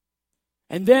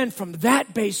 And then from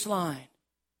that baseline,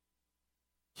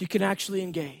 you can actually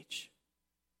engage.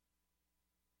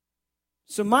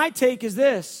 So my take is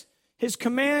this. His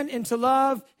command into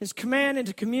love, his command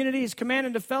into community, his command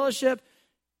into fellowship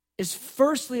is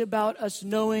firstly about us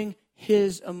knowing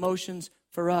his emotions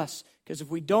for us. Because if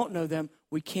we don't know them,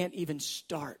 we can't even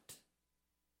start.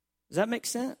 Does that make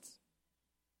sense?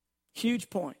 Huge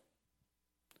point.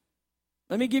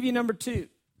 Let me give you number 2.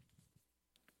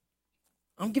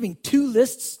 I'm giving 2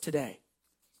 lists today.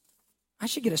 I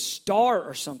should get a star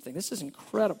or something. This is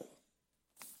incredible.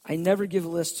 I never give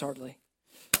lists hardly.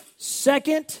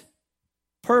 Second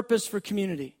purpose for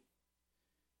community.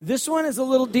 This one is a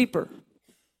little deeper.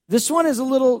 You're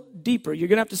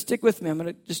going to have to stick with me. I'm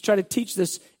going to just try to teach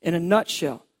this in a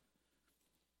nutshell.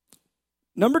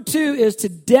 Number 2 is to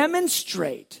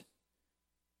demonstrate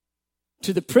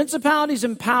to the principalities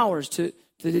and powers, to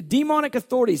the demonic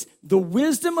authorities, the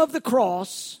wisdom of the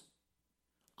cross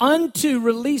unto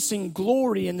releasing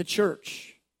glory in the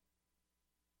church.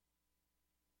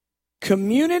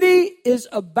 Community is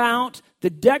about the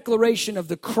declaration of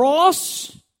the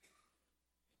cross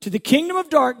to the kingdom of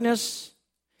darkness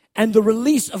and the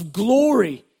release of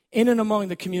glory in and among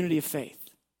the community of faith.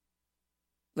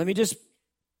 Let me just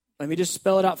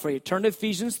spell it out for you. Turn to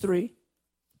Ephesians 3.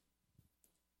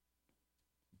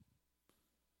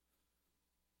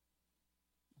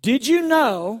 Did you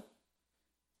know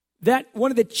that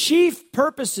one of the chief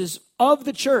purposes of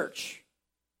the church,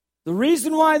 the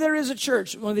reason why there is a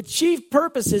church, one of the chief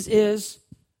purposes is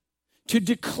to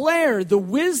declare the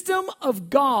wisdom of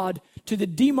God to the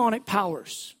demonic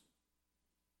powers?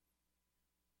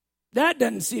 That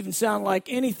doesn't even sound like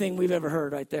anything we've ever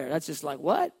heard right there. That's just like,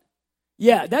 what?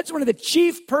 Yeah, that's one of the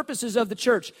chief purposes of the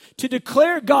church, to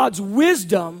declare God's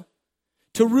wisdom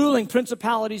to ruling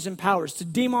principalities and powers, to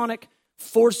demonic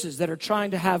forces that are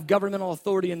trying to have governmental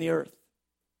authority in the earth.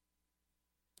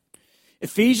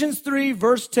 Ephesians 3,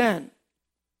 verse 10.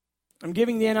 I'm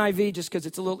giving the NIV just because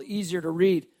it's a little easier to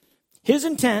read. His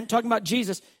intent, talking about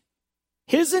Jesus,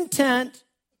 his intent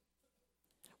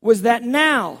was that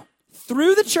now,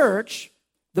 through the church,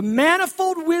 the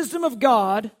manifold wisdom of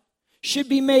God should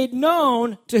be made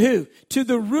known to who? To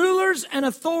the rulers and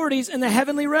authorities in the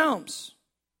heavenly realms.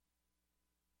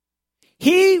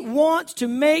 He wants to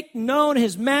make known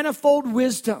his manifold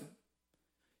wisdom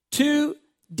to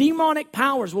demonic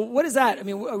powers. Well, what is that? I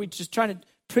mean, are we just trying to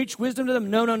preach wisdom to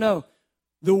them? No.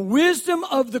 The wisdom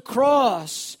of the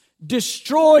cross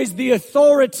destroys the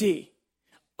authority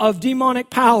of demonic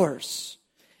powers.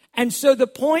 And so the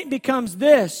point becomes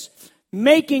this: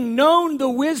 making known the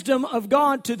wisdom of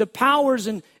God to the powers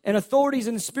and authorities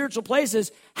in the spiritual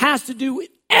places has to do with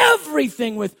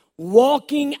everything with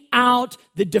walking out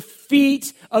the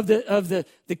defeat of the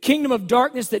kingdom of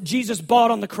darkness that Jesus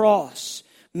bought on the cross.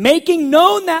 Making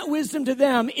known that wisdom to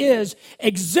them is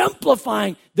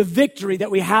exemplifying the victory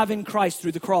that we have in Christ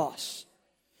through the cross.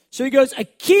 So he goes, a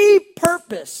key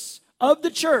purpose of the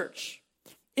church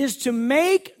is to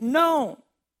make known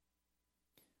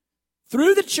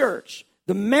through the church,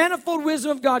 the manifold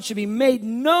wisdom of God should be made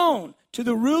known to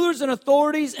the rulers and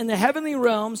authorities in the heavenly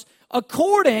realms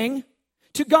according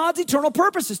to God's eternal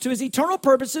purposes, to his eternal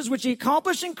purposes, which he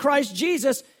accomplished in Christ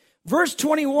Jesus. Verse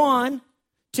 21,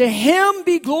 to him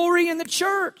be glory in the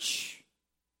church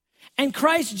and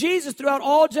Christ Jesus throughout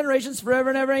all generations, forever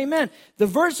and ever, amen. The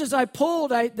verses I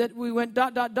pulled that we went ...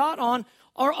 on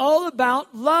are all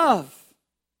about love.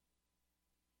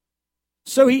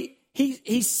 So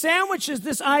he sandwiches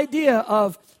this idea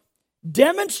of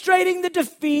demonstrating the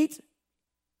defeat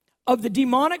of the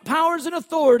demonic powers and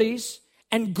authorities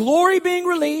and glory being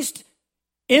released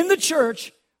in the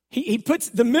church. He puts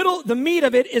the meat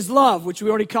of it is love, which we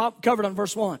already covered on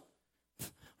verse 1.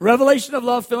 Revelation of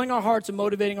love filling our hearts and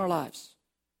motivating our lives.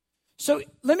 So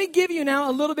let me give you now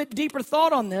a little bit deeper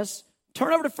thought on this.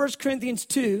 Turn over to 1 Corinthians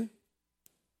 2.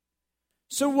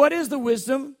 So what is the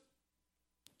wisdom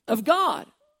of God?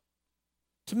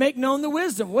 To make known the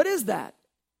wisdom. What is that?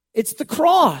 It's the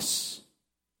cross.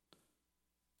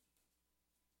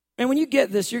 And when you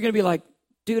get this, you're going to be like,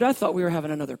 dude, I thought we were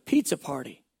having another pizza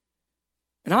party.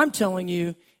 And I'm telling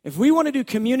you, if we want to do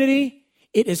community,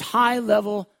 it is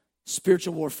high-level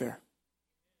spiritual warfare.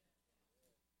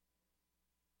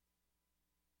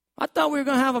 I thought we were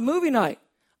going to have a movie night.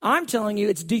 I'm telling you,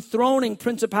 it's dethroning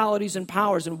principalities and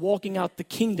powers and walking out the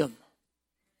kingdom.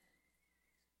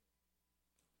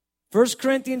 1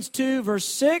 Corinthians 2, verse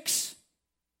 6.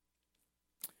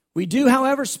 We do,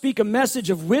 however, speak a message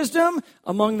of wisdom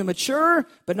among the mature,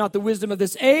 but not the wisdom of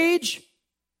this age,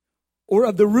 or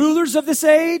of the rulers of this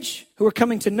age who are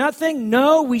coming to nothing.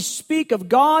 No, we speak of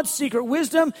God's secret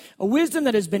wisdom, a wisdom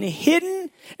that has been hidden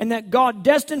and that God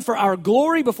destined for our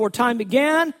glory before time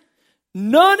began.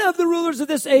 None of the rulers of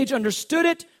this age understood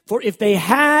it, for if they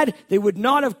had, they would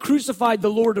not have crucified the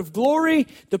Lord of glory.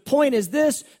 The point is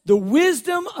this: the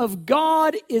wisdom of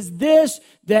God is this,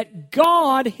 that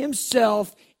God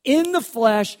himself in the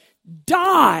flesh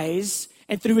dies,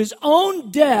 and through his own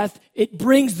death, it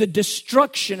brings the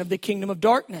destruction of the kingdom of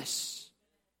darkness.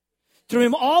 Through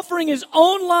him offering his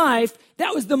own life,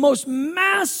 that was the most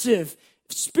massive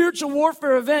spiritual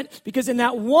warfare event, because in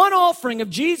that one offering of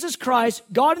Jesus Christ,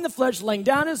 God in the flesh laying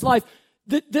down his life,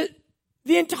 the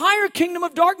entire kingdom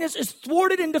of darkness is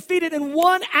thwarted and defeated in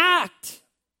one act.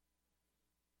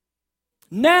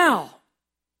 Now,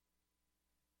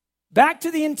 back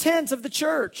to the intent of the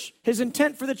church, his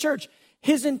intent for the church.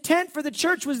 His intent for the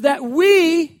church was that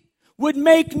we would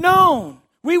make known,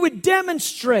 we would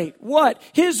demonstrate what?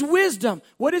 His wisdom.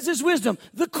 What is his wisdom?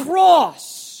 The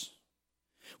cross.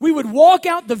 We would walk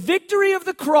out the victory of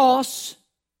the cross,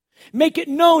 make it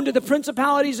known to the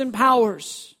principalities and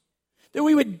powers. That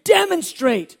we would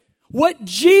demonstrate what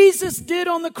Jesus did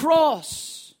on the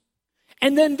cross.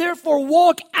 And then therefore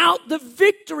walk out the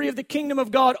victory of the kingdom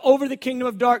of God over the kingdom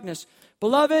of darkness.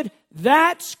 Beloved,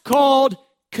 that's called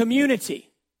community.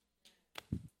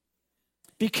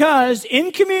 Because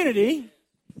in community,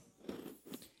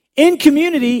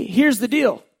 here's the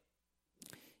deal.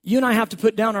 You and I have to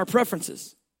put down our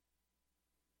preferences.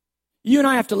 You and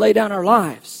I have to lay down our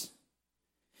lives.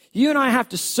 You and I have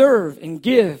to serve and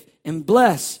give and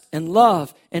bless and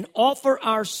love and offer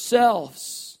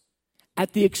ourselves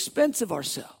at the expense of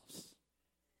ourselves,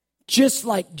 just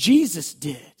like Jesus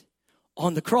did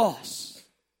on the cross.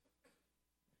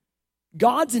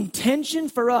 God's intention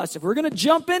for us, if we're going to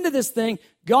jump into this thing,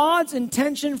 God's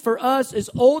intention for us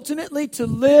is ultimately to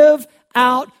live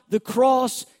out the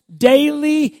cross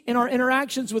daily in our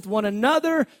interactions with one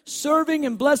another, serving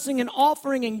and blessing and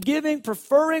offering and giving,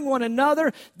 preferring one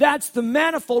another. That's the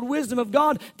manifold wisdom of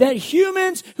God, that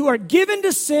humans who are given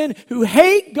to sin, who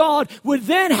hate God, would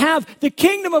then have the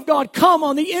kingdom of God come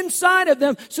on the inside of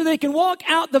them so they can walk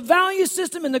out the value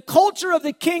system and the culture of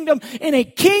the kingdom in a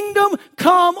kingdom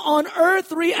come on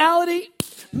earth reality.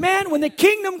 Man, when the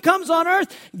kingdom comes on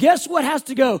earth, guess what has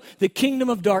to go? The kingdom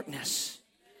of darkness.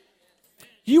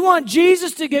 You want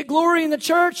Jesus to get glory in the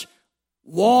church?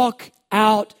 Walk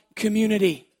out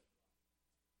community.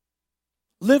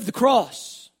 Live the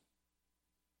cross.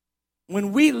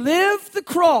 When we live the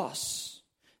cross,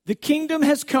 the kingdom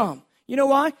has come. You know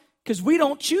why? Because we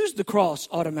don't choose the cross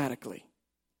automatically.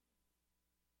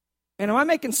 And am I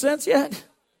making sense yet?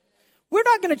 We're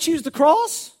not going to choose the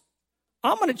cross.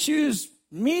 I'm going to choose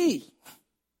me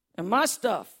and my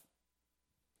stuff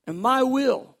and my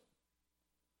will.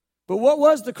 But what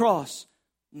was the cross?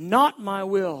 Not my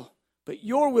will, but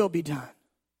your will be done.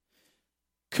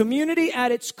 Community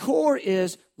at its core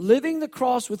is living the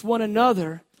cross with one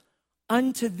another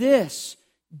unto this,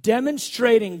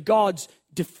 demonstrating God's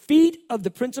defeat of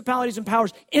the principalities and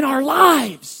powers in our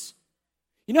lives.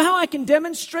 You know how I can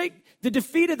demonstrate the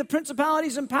defeat of the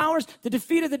principalities and powers, the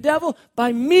defeat of the devil?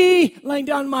 By me laying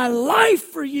down my life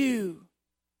for you.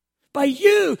 By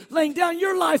you laying down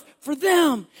your life for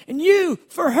them, and you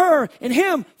for her, and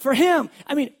him for him.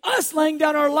 I mean, us laying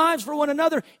down our lives for one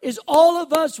another is all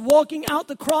of us walking out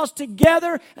the cross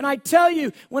together. And I tell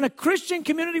you, when a Christian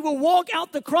community will walk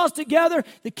out the cross together,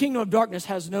 the kingdom of darkness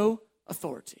has no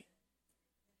authority.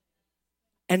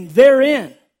 And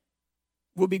therein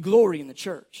will be glory in the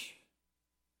church.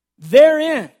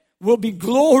 Therein will be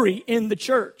glory in the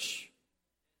church.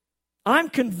 I'm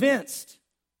convinced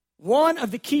one of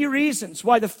the key reasons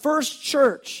why the first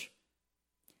church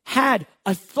had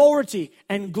authority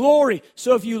and glory,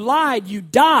 so if you lied, you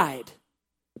died,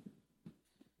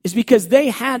 is because they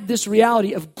had this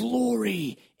reality of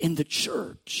glory in the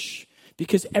church,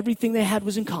 because everything they had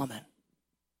was in common.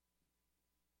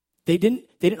 They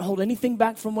didn't hold anything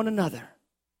back from one another.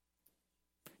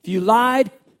 If you lied,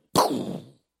 the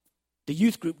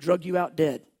youth group drugged you out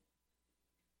dead.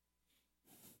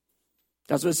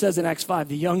 That's what it says in Acts 5.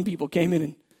 The young people came in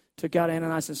and took out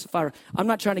Ananias and Sapphira. I'm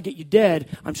not trying to get you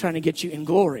dead. I'm trying to get you in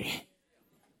glory.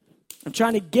 I'm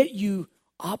trying to get you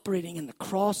operating in the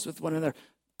cross with one another,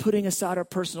 putting aside our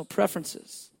personal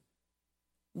preferences.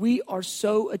 We are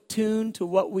so attuned to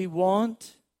what we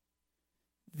want.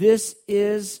 This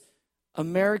is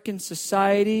American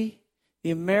society,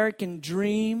 the American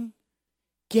dream.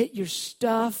 Get your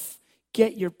stuff,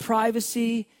 get your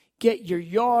privacy, get your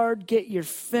yard, get your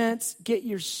fence, get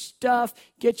your stuff,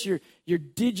 get your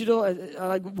digital,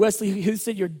 like Wesley who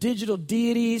said, your digital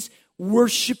deities.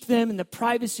 Worship them in the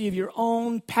privacy of your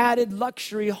own padded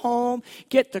luxury home.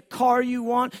 Get the car you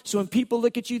want, so when people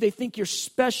look at you, they think you're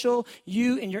special.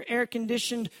 You and your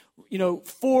air-conditioned,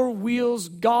 4 wheels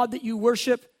God that you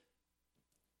worship.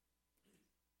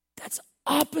 That's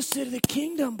opposite of the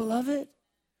kingdom, beloved.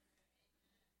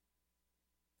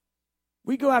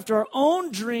 We go after our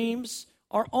own dreams,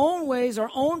 our own ways,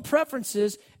 our own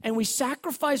preferences, and we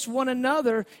sacrifice one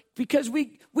another because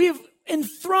we have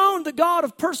enthroned the God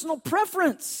of personal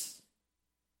preference.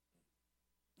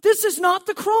 This is not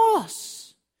the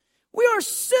cross. We are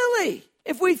silly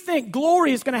if we think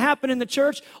glory is going to happen in the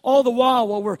church all the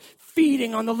while we're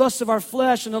feeding on the lusts of our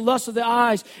flesh and the lusts of the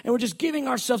eyes, and we're just giving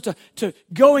ourselves to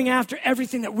going after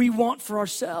everything that we want for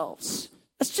ourselves.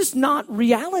 That's just not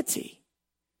reality.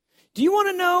 Do you want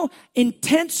to know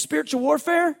intense spiritual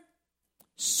warfare?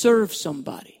 Serve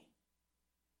somebody.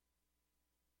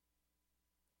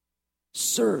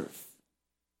 Serve.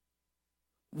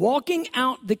 Walking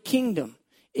out the kingdom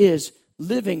is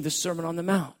living the Sermon on the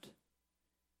Mount.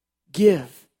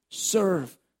 Give,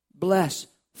 serve, bless,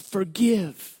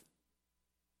 forgive.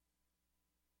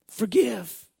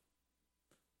 Forgive.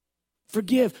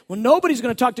 Forgive. Well, nobody's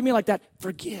going to talk to me like that.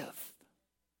 Forgive.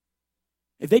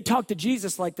 If they talk to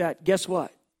Jesus like that, guess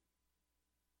what?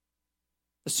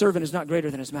 The servant is not greater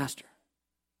than his master.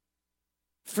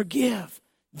 Forgive.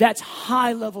 That's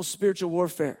high-level spiritual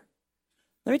warfare.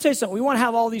 Let me tell you something. We want to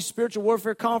have all these spiritual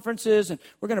warfare conferences, and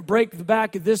we're going to break the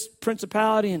back of this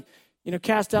principality and,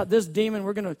 cast out this demon.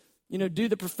 We're going to, do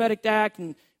the prophetic act,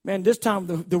 and, man, this time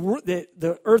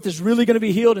the earth is really going to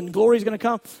be healed and glory is going to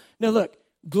come. Now, look,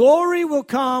 glory will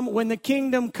come when the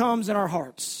kingdom comes in our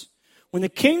hearts. When the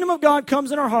kingdom of God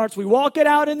comes in our hearts, we walk it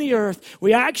out in the earth.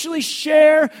 We actually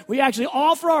share. We actually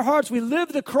offer our hearts. We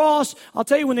live the cross. I'll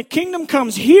tell you, when the kingdom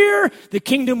comes here, the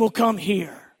kingdom will come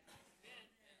here.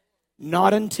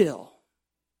 Not until.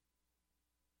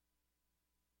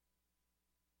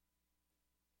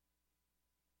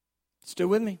 Still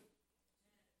with me?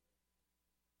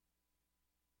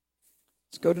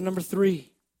 Let's go to number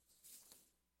 3.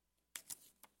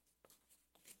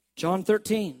 John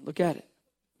 13. Look at it.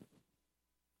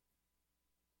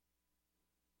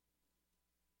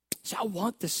 See, I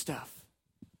want this stuff.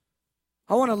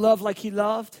 I want to love like he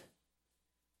loved.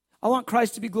 I want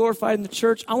Christ to be glorified in the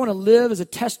church. I want to live as a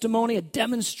testimony, a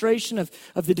demonstration of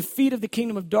the defeat of the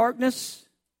kingdom of darkness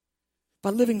by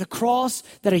living the cross.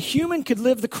 That a human could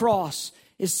live the cross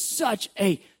is such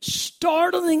a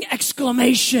startling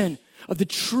exclamation of the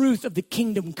truth of the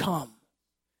kingdom come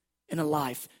in a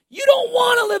life. You don't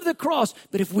want to live the cross,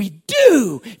 but if we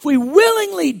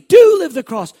willingly do live the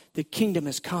cross, the kingdom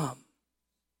has come.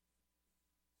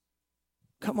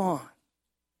 Come on.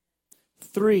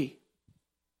 3.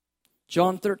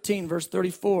 John 13, verse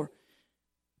 34.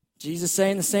 Jesus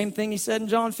saying the same thing he said in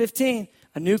John 15.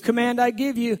 A new command I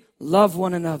give you, love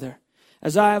one another.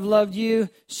 As I have loved you,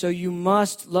 so you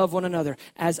must love one another.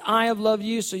 As I have loved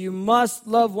you, so you must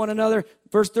love one another.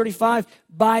 Verse 35,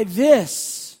 by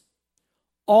this,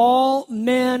 all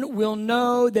men will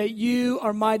know that you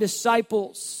are my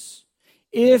disciples,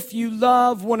 if you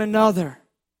love one another.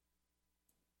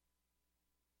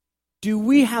 Do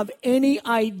we have any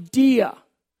idea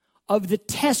of the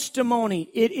testimony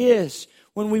it is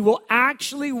when we will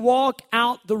actually walk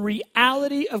out the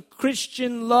reality of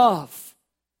Christian love?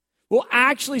 We'll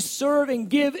actually serve and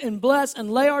give and bless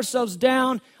and lay ourselves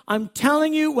down. I'm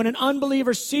telling you, when an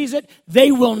unbeliever sees it,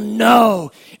 they will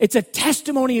know. It's a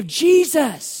testimony of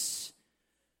Jesus.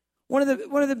 One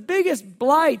of the biggest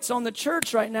blights on the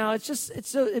church right now,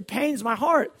 it pains my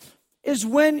heart, is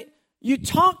when you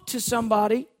talk to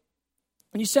somebody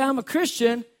and you say, I'm a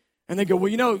Christian, and they go,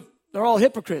 well, they're all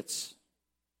hypocrites.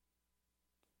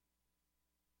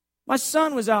 My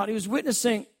son was out. He was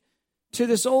witnessing to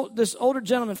this older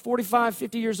gentleman, 45,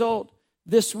 50 years old,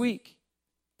 this week.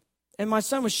 And my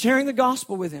son was sharing the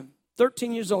gospel with him,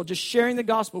 13 years old, just sharing the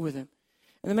gospel with him.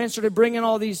 And the man started bringing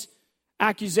all these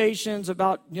accusations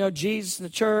about, Jesus and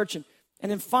the church. And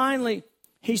then finally,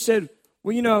 he said,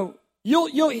 well,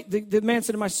 the man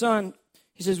said to my son,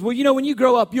 he says, well, when you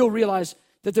grow up, you'll realize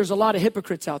that there's a lot of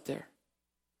hypocrites out there.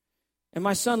 And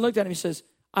my son looked at him and he says,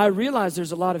 I realize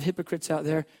there's a lot of hypocrites out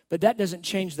there, but that doesn't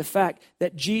change the fact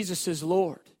that Jesus is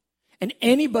Lord. And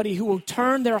anybody who will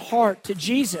turn their heart to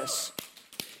Jesus,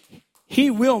 he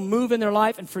will move in their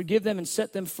life and forgive them and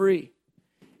set them free.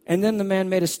 And then the man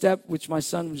made a step, which my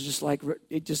son was just like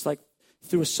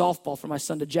threw a softball for my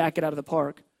son to jack it out of the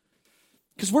park.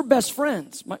 Because we're best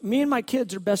friends. Me and my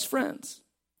kids are best friends.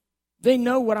 They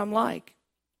know what I'm like.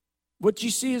 What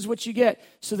you see is what you get.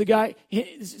 So the guy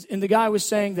was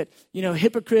saying that,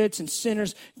 hypocrites and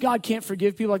sinners, God can't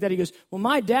forgive people like that. He goes, well,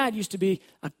 my dad used to be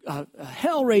a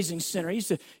hell-raising sinner. He used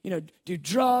to, do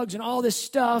drugs and all this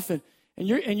stuff. And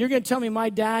you're going to tell me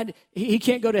my dad, he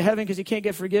can't go to heaven because he can't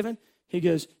get forgiven? He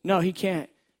goes, no, he can't.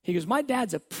 He goes, my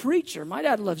dad's a preacher. My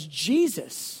dad loves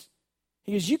Jesus.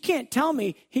 He goes, you can't tell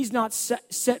me he's not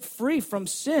set free from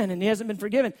sin and he hasn't been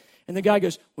forgiven. And the guy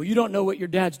goes, well, you don't know what your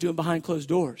dad's doing behind closed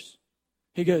doors.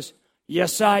 He goes,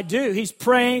 yes, I do. He's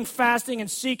praying, fasting, and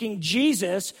seeking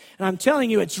Jesus. And I'm telling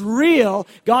you, it's real.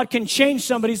 God can change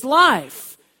somebody's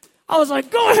life. I was like,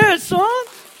 go ahead, son.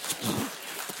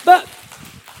 But,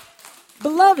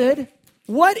 beloved,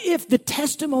 what if the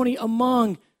testimony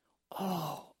among,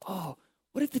 what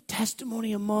if the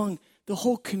testimony among the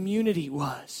whole community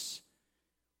was,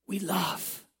 we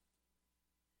love.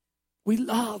 We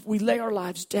love. We lay our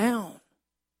lives down.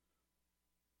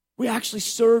 We actually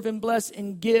serve and bless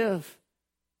and give.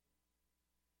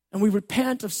 And we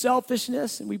repent of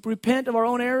selfishness and we repent of our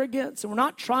own arrogance. And we're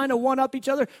not trying to one-up each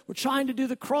other. We're trying to do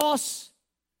the cross.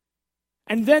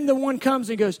 And then the one comes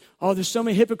and goes, oh, there's so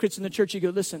many hypocrites in the church. You go,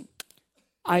 listen,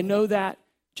 I know that.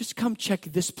 Just come check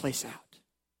this place out.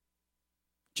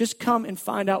 Just come and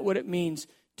find out what it means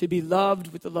to be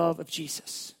loved with the love of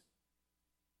Jesus.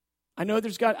 I know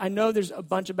there's a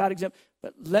bunch of bad examples,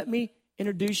 but let me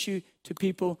introduce you to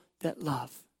people that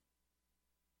love.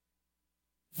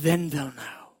 Then they'll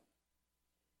know.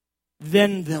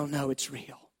 Then they'll know it's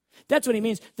real. That's what he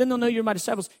means. Then they'll know you're my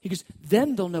disciples. He goes,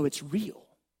 then they'll know it's real.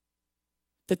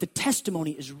 That the testimony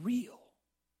is real.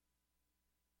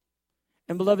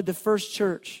 And beloved, the first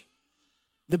church,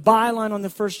 the byline on the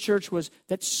first church was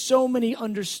that so many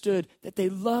understood that they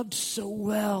loved so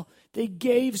well. They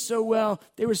gave so well.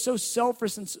 They were so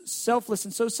selfless and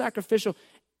so sacrificial.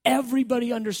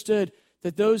 Everybody understood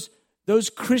that those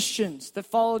Christians that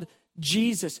followed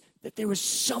Jesus, that there was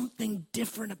something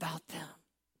different about them.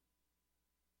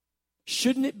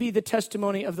 Shouldn't it be the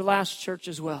testimony of the last church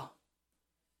as well?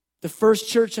 The first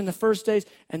church in the first days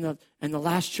and the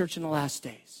last church in the last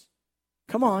days.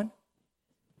 Come on.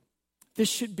 This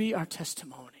should be our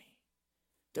testimony.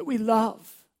 That we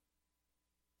love.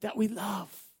 That we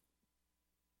love.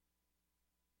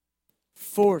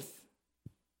 Fourth,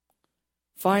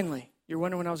 finally, you're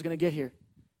wondering when I was going to get here.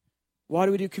 Why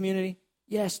do we do community?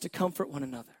 Yes, to comfort one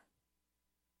another.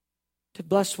 To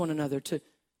bless one another. To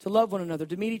love one another.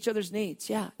 To meet each other's needs.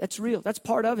 Yeah, that's real. That's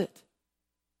part of it.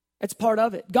 That's part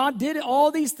of it. God did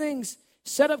all these things,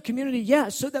 set up community, yeah,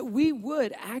 so that we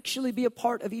would actually be a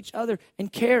part of each other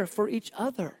and care for each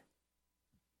other.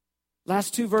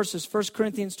 Last two verses, 1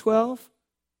 Corinthians 12,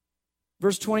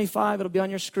 verse 25, it'll be on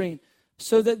your screen.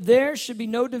 So that there should be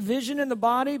no division in the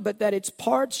body, but that its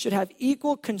parts should have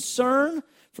equal concern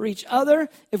for each other.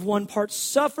 If one part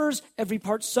suffers, every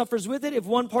part suffers with it. If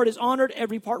one part is honored,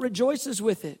 every part rejoices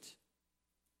with it.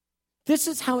 This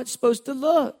is how it's supposed to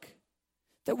look.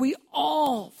 That we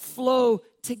all flow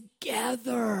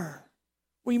together.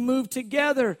 We move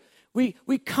together. We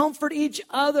comfort each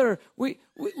other.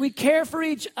 We care for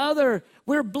each other.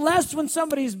 We're blessed when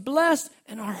somebody's blessed,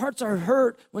 and our hearts are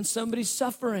hurt when somebody's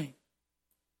suffering.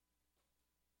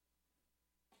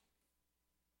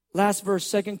 Last verse,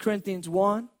 2 Corinthians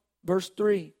 1, verse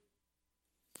 3.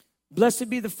 Blessed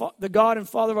be the God and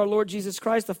Father of our Lord Jesus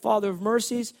Christ, the Father of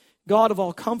mercies, God of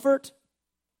all comfort,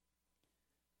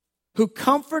 who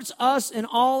comforts us in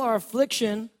all our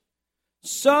affliction,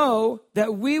 so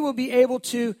that we will be able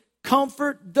to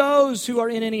comfort those who are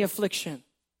in any affliction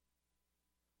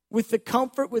with the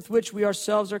comfort with which we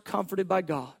ourselves are comforted by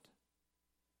God.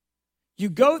 You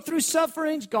go through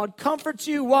sufferings, God comforts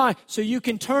you. Why? So you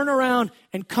can turn around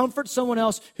and comfort someone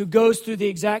else who goes through the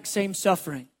exact same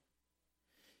suffering.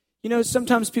 You know,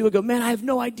 sometimes people go, man, I have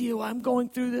no idea why I'm going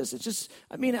through this. It's just,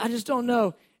 I just don't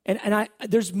know. And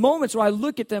there's moments where I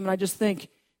look at them and I just think,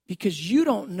 because you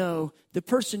don't know the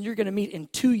person you're going to meet in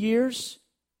 2 years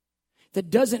that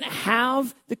doesn't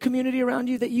have the community around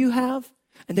you that you have,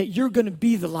 and that you're going to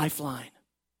be the lifeline.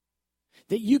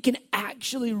 That you can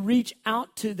actually reach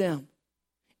out to them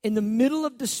in the middle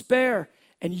of despair,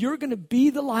 and you're going to be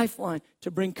the lifeline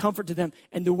to bring comfort to them.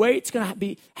 And the way it's going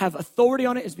to have authority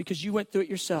on it is because you went through it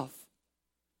yourself.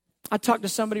 I talked to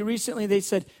somebody recently. They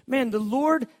said, man, the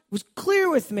Lord was clear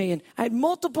with me, and I had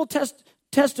multiple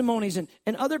testimonies and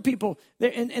other people.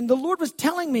 And the Lord was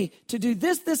telling me to do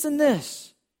this, this, and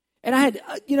this. And I had,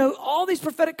 all these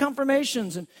prophetic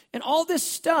confirmations and all this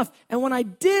stuff. And when I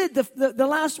did the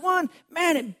last one,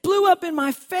 man, it blew up in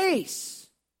my face.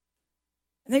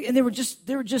 And they were just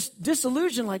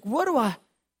disillusioned. Like, I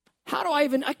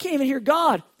can't even hear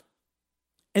God.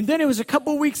 And then it was a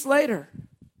couple weeks later.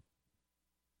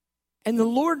 And the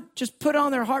Lord just put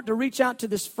on their heart to reach out to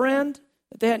this friend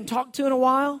that they hadn't talked to in a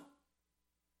while.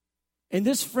 And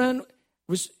this friend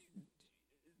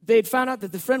they had found out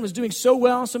that the friend was doing so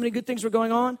well, so many good things were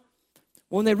going on.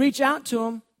 When they reach out to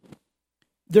him,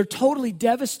 they're totally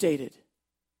devastated.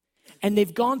 And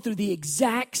they've gone through the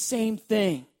exact same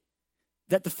thing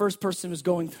that the first person was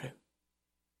going through.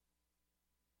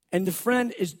 And the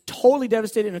friend is totally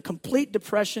devastated, in a complete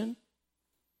depression.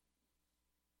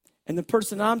 And the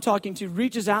person I'm talking to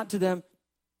reaches out to them,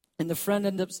 and the friend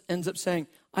ends up saying,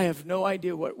 I have no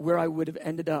idea where I would have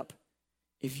ended up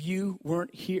if you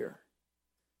weren't here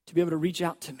to be able to reach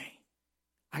out to me.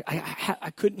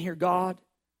 I couldn't hear God,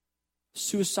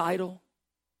 suicidal.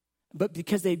 But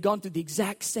because they had gone through the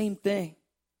exact same thing,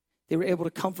 they were able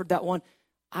to comfort that one.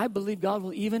 I believe God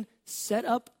will even set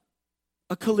up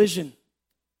a collision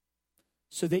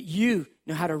so that you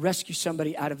know how to rescue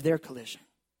somebody out of their collision.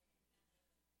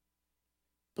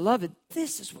 Beloved,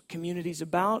 this is what community is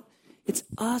about. It's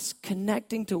us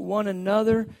connecting to one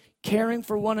another, caring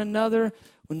for one another.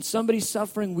 When somebody's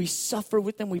suffering, we suffer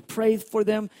with them. We pray for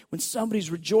them. When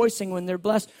somebody's rejoicing, when they're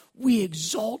blessed, we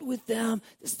exalt with them.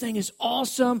 This thing is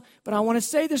awesome. But I want to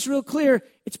say this real clear.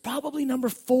 It's probably number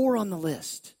 4 on the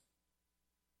list.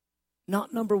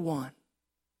 Not number 1.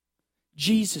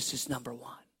 Jesus is number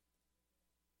 1.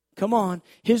 Come on.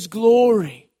 His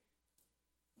glory.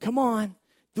 Come on.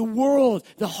 The world,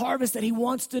 the harvest that he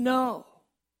wants to know.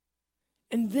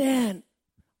 And then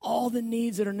all the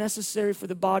needs that are necessary for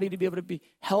the body to be able to be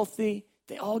healthy,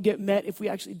 they all get met if we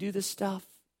actually do this stuff.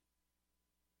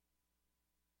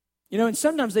 And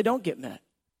sometimes they don't get met.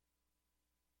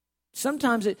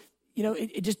 Sometimes it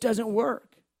just doesn't work.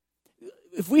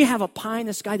 If we have a pie in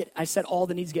the sky that I said all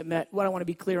the needs get met, what I want to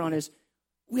be clear on is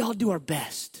we all do our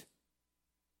best.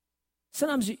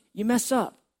 Sometimes you mess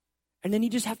up, and then you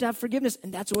just have to have forgiveness,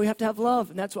 and that's why we have to have love,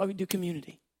 and that's why we do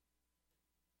community.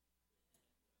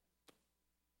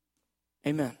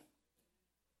 Amen.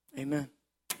 Amen.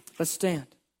 Let's stand.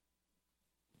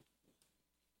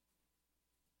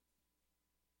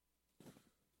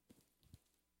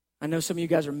 I know some of you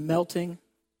guys are melting.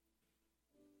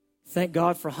 Thank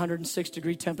God for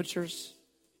 106-degree temperatures.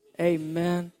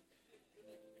 Amen.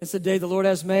 It's the day the Lord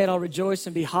has made. I'll rejoice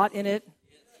and be hot in it.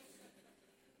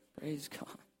 Praise God.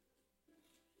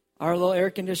 Our little air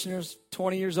conditioner's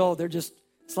 20 years old. It's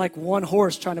like one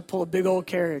horse trying to pull a big old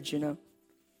carriage,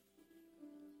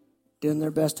 Doing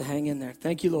their best to hang in there.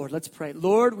 Thank you, Lord. Let's pray.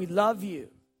 Lord, we love you.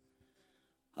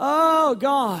 Oh,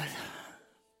 God.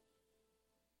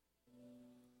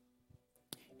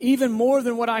 Even more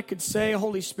than what I could say,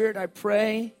 Holy Spirit, I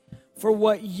pray for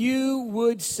what you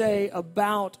would say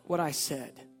about what I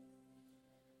said.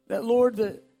 That, Lord,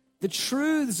 the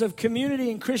truths of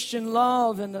community and Christian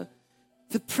love and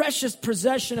the precious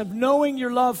possession of knowing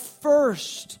your love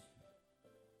first,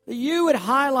 that you would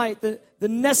highlight the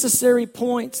necessary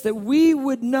points, that we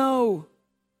would know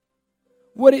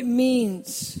what it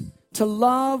means to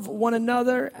love one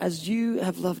another as you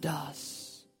have loved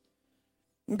us.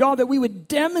 And God, that we would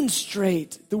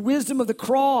demonstrate the wisdom of the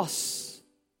cross.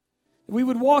 We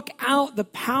would walk out the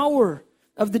power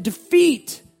of the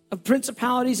defeat of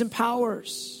principalities and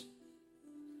powers.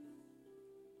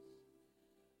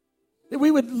 That we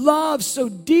would love so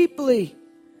deeply,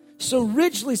 so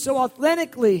richly, so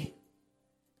authentically,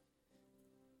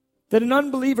 that an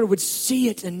unbeliever would see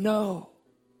it and know.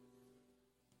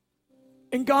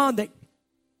 And God, that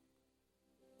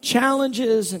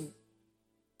challenges and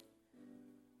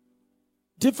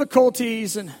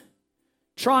difficulties and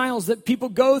trials that people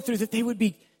go through, that they would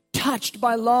be touched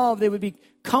by love. They would be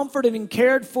comforted and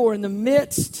cared for in the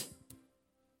midst.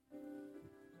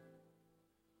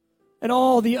 And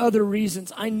all the other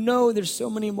reasons. I know there's so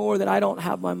many more that I don't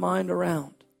have my mind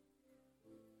around.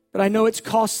 But I know it's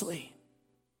costly.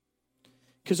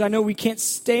 Because I know we can't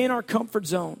stay in our comfort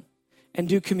zone and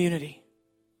do community.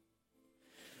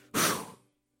 Whew.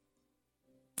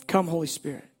 Come, Holy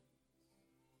Spirit.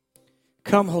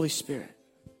 Come, Holy Spirit.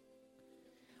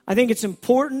 I think it's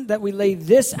important that we lay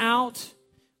this out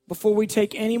before we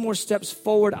take any more steps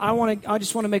forward. I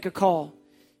just want to make a call.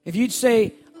 If you'd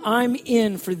say, I'm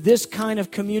in for this kind of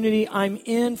community. I'm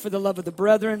in for the love of the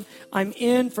brethren. I'm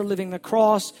in for living the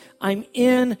cross. I'm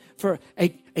in for a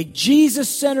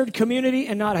Jesus-centered community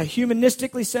and not a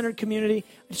humanistically centered community.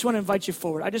 I just want to invite you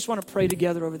forward. I just want to pray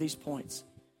together over these points.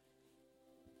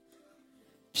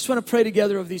 Just want to pray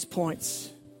together over these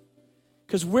points.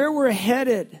 Because where we're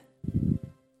headed,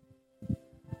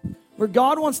 where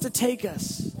God wants to take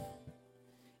us,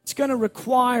 it's going to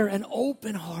require an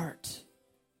open heart.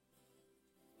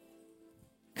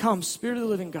 Come, Spirit of the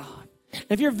living God.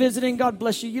 If you're visiting, God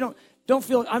bless you. You don't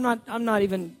feel, I'm not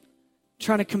even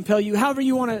trying to compel you. However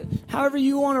you want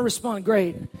to respond,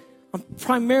 great. I'm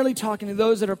primarily talking to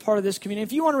those that are part of this community.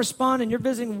 If you want to respond and you're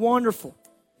visiting, wonderful.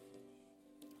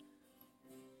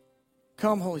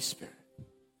 Come, Holy Spirit.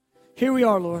 Here we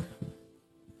are, Lord.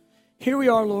 Here we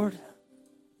are, Lord.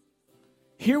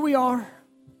 Here we are.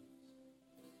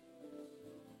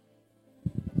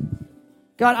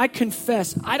 God, I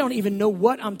confess, I don't even know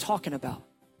what I'm talking about.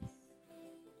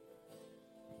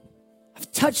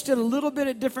 I've touched it a little bit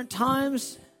at different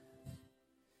times,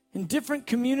 in different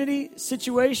community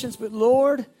situations, but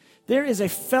Lord, there is a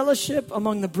fellowship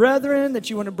among the brethren that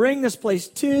you want to bring this place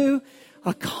to,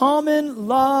 a common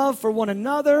love for one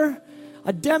another,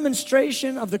 a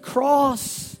demonstration of the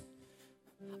cross,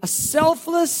 a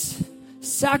selfless,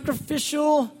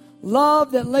 sacrificial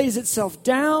love that lays itself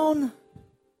down,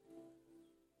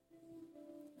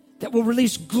 that will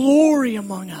release glory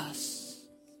among us.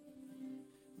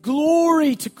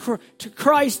 Glory to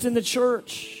Christ in the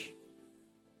church.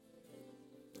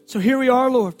 So here we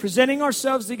are, Lord, presenting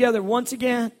ourselves together once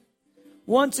again,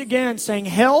 saying,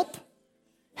 help,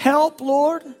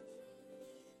 Lord.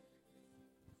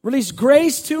 Release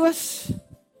grace to us.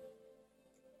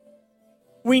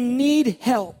 We need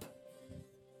help.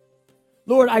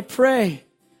 Lord, I pray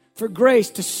for grace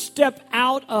to step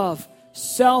out of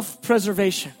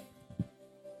self-preservation,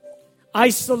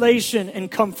 isolation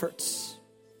and comforts.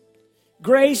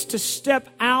 Grace to step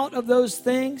out of those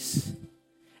things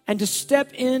and to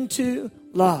step into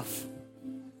love.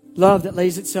 Love that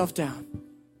lays itself down.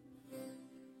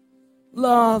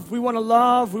 Love. We want to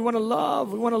love. We want to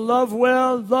love. We want to love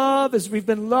well. Love as we've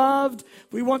been loved.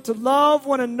 We want to love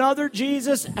one another,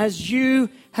 Jesus, as you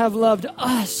have loved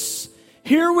us.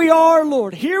 Here we are,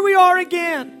 Lord. Here we are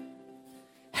again.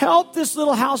 Help this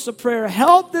little house of prayer.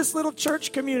 Help this little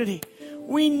church community.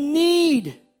 We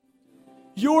need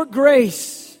your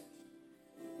grace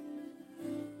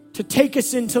to take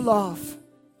us into love.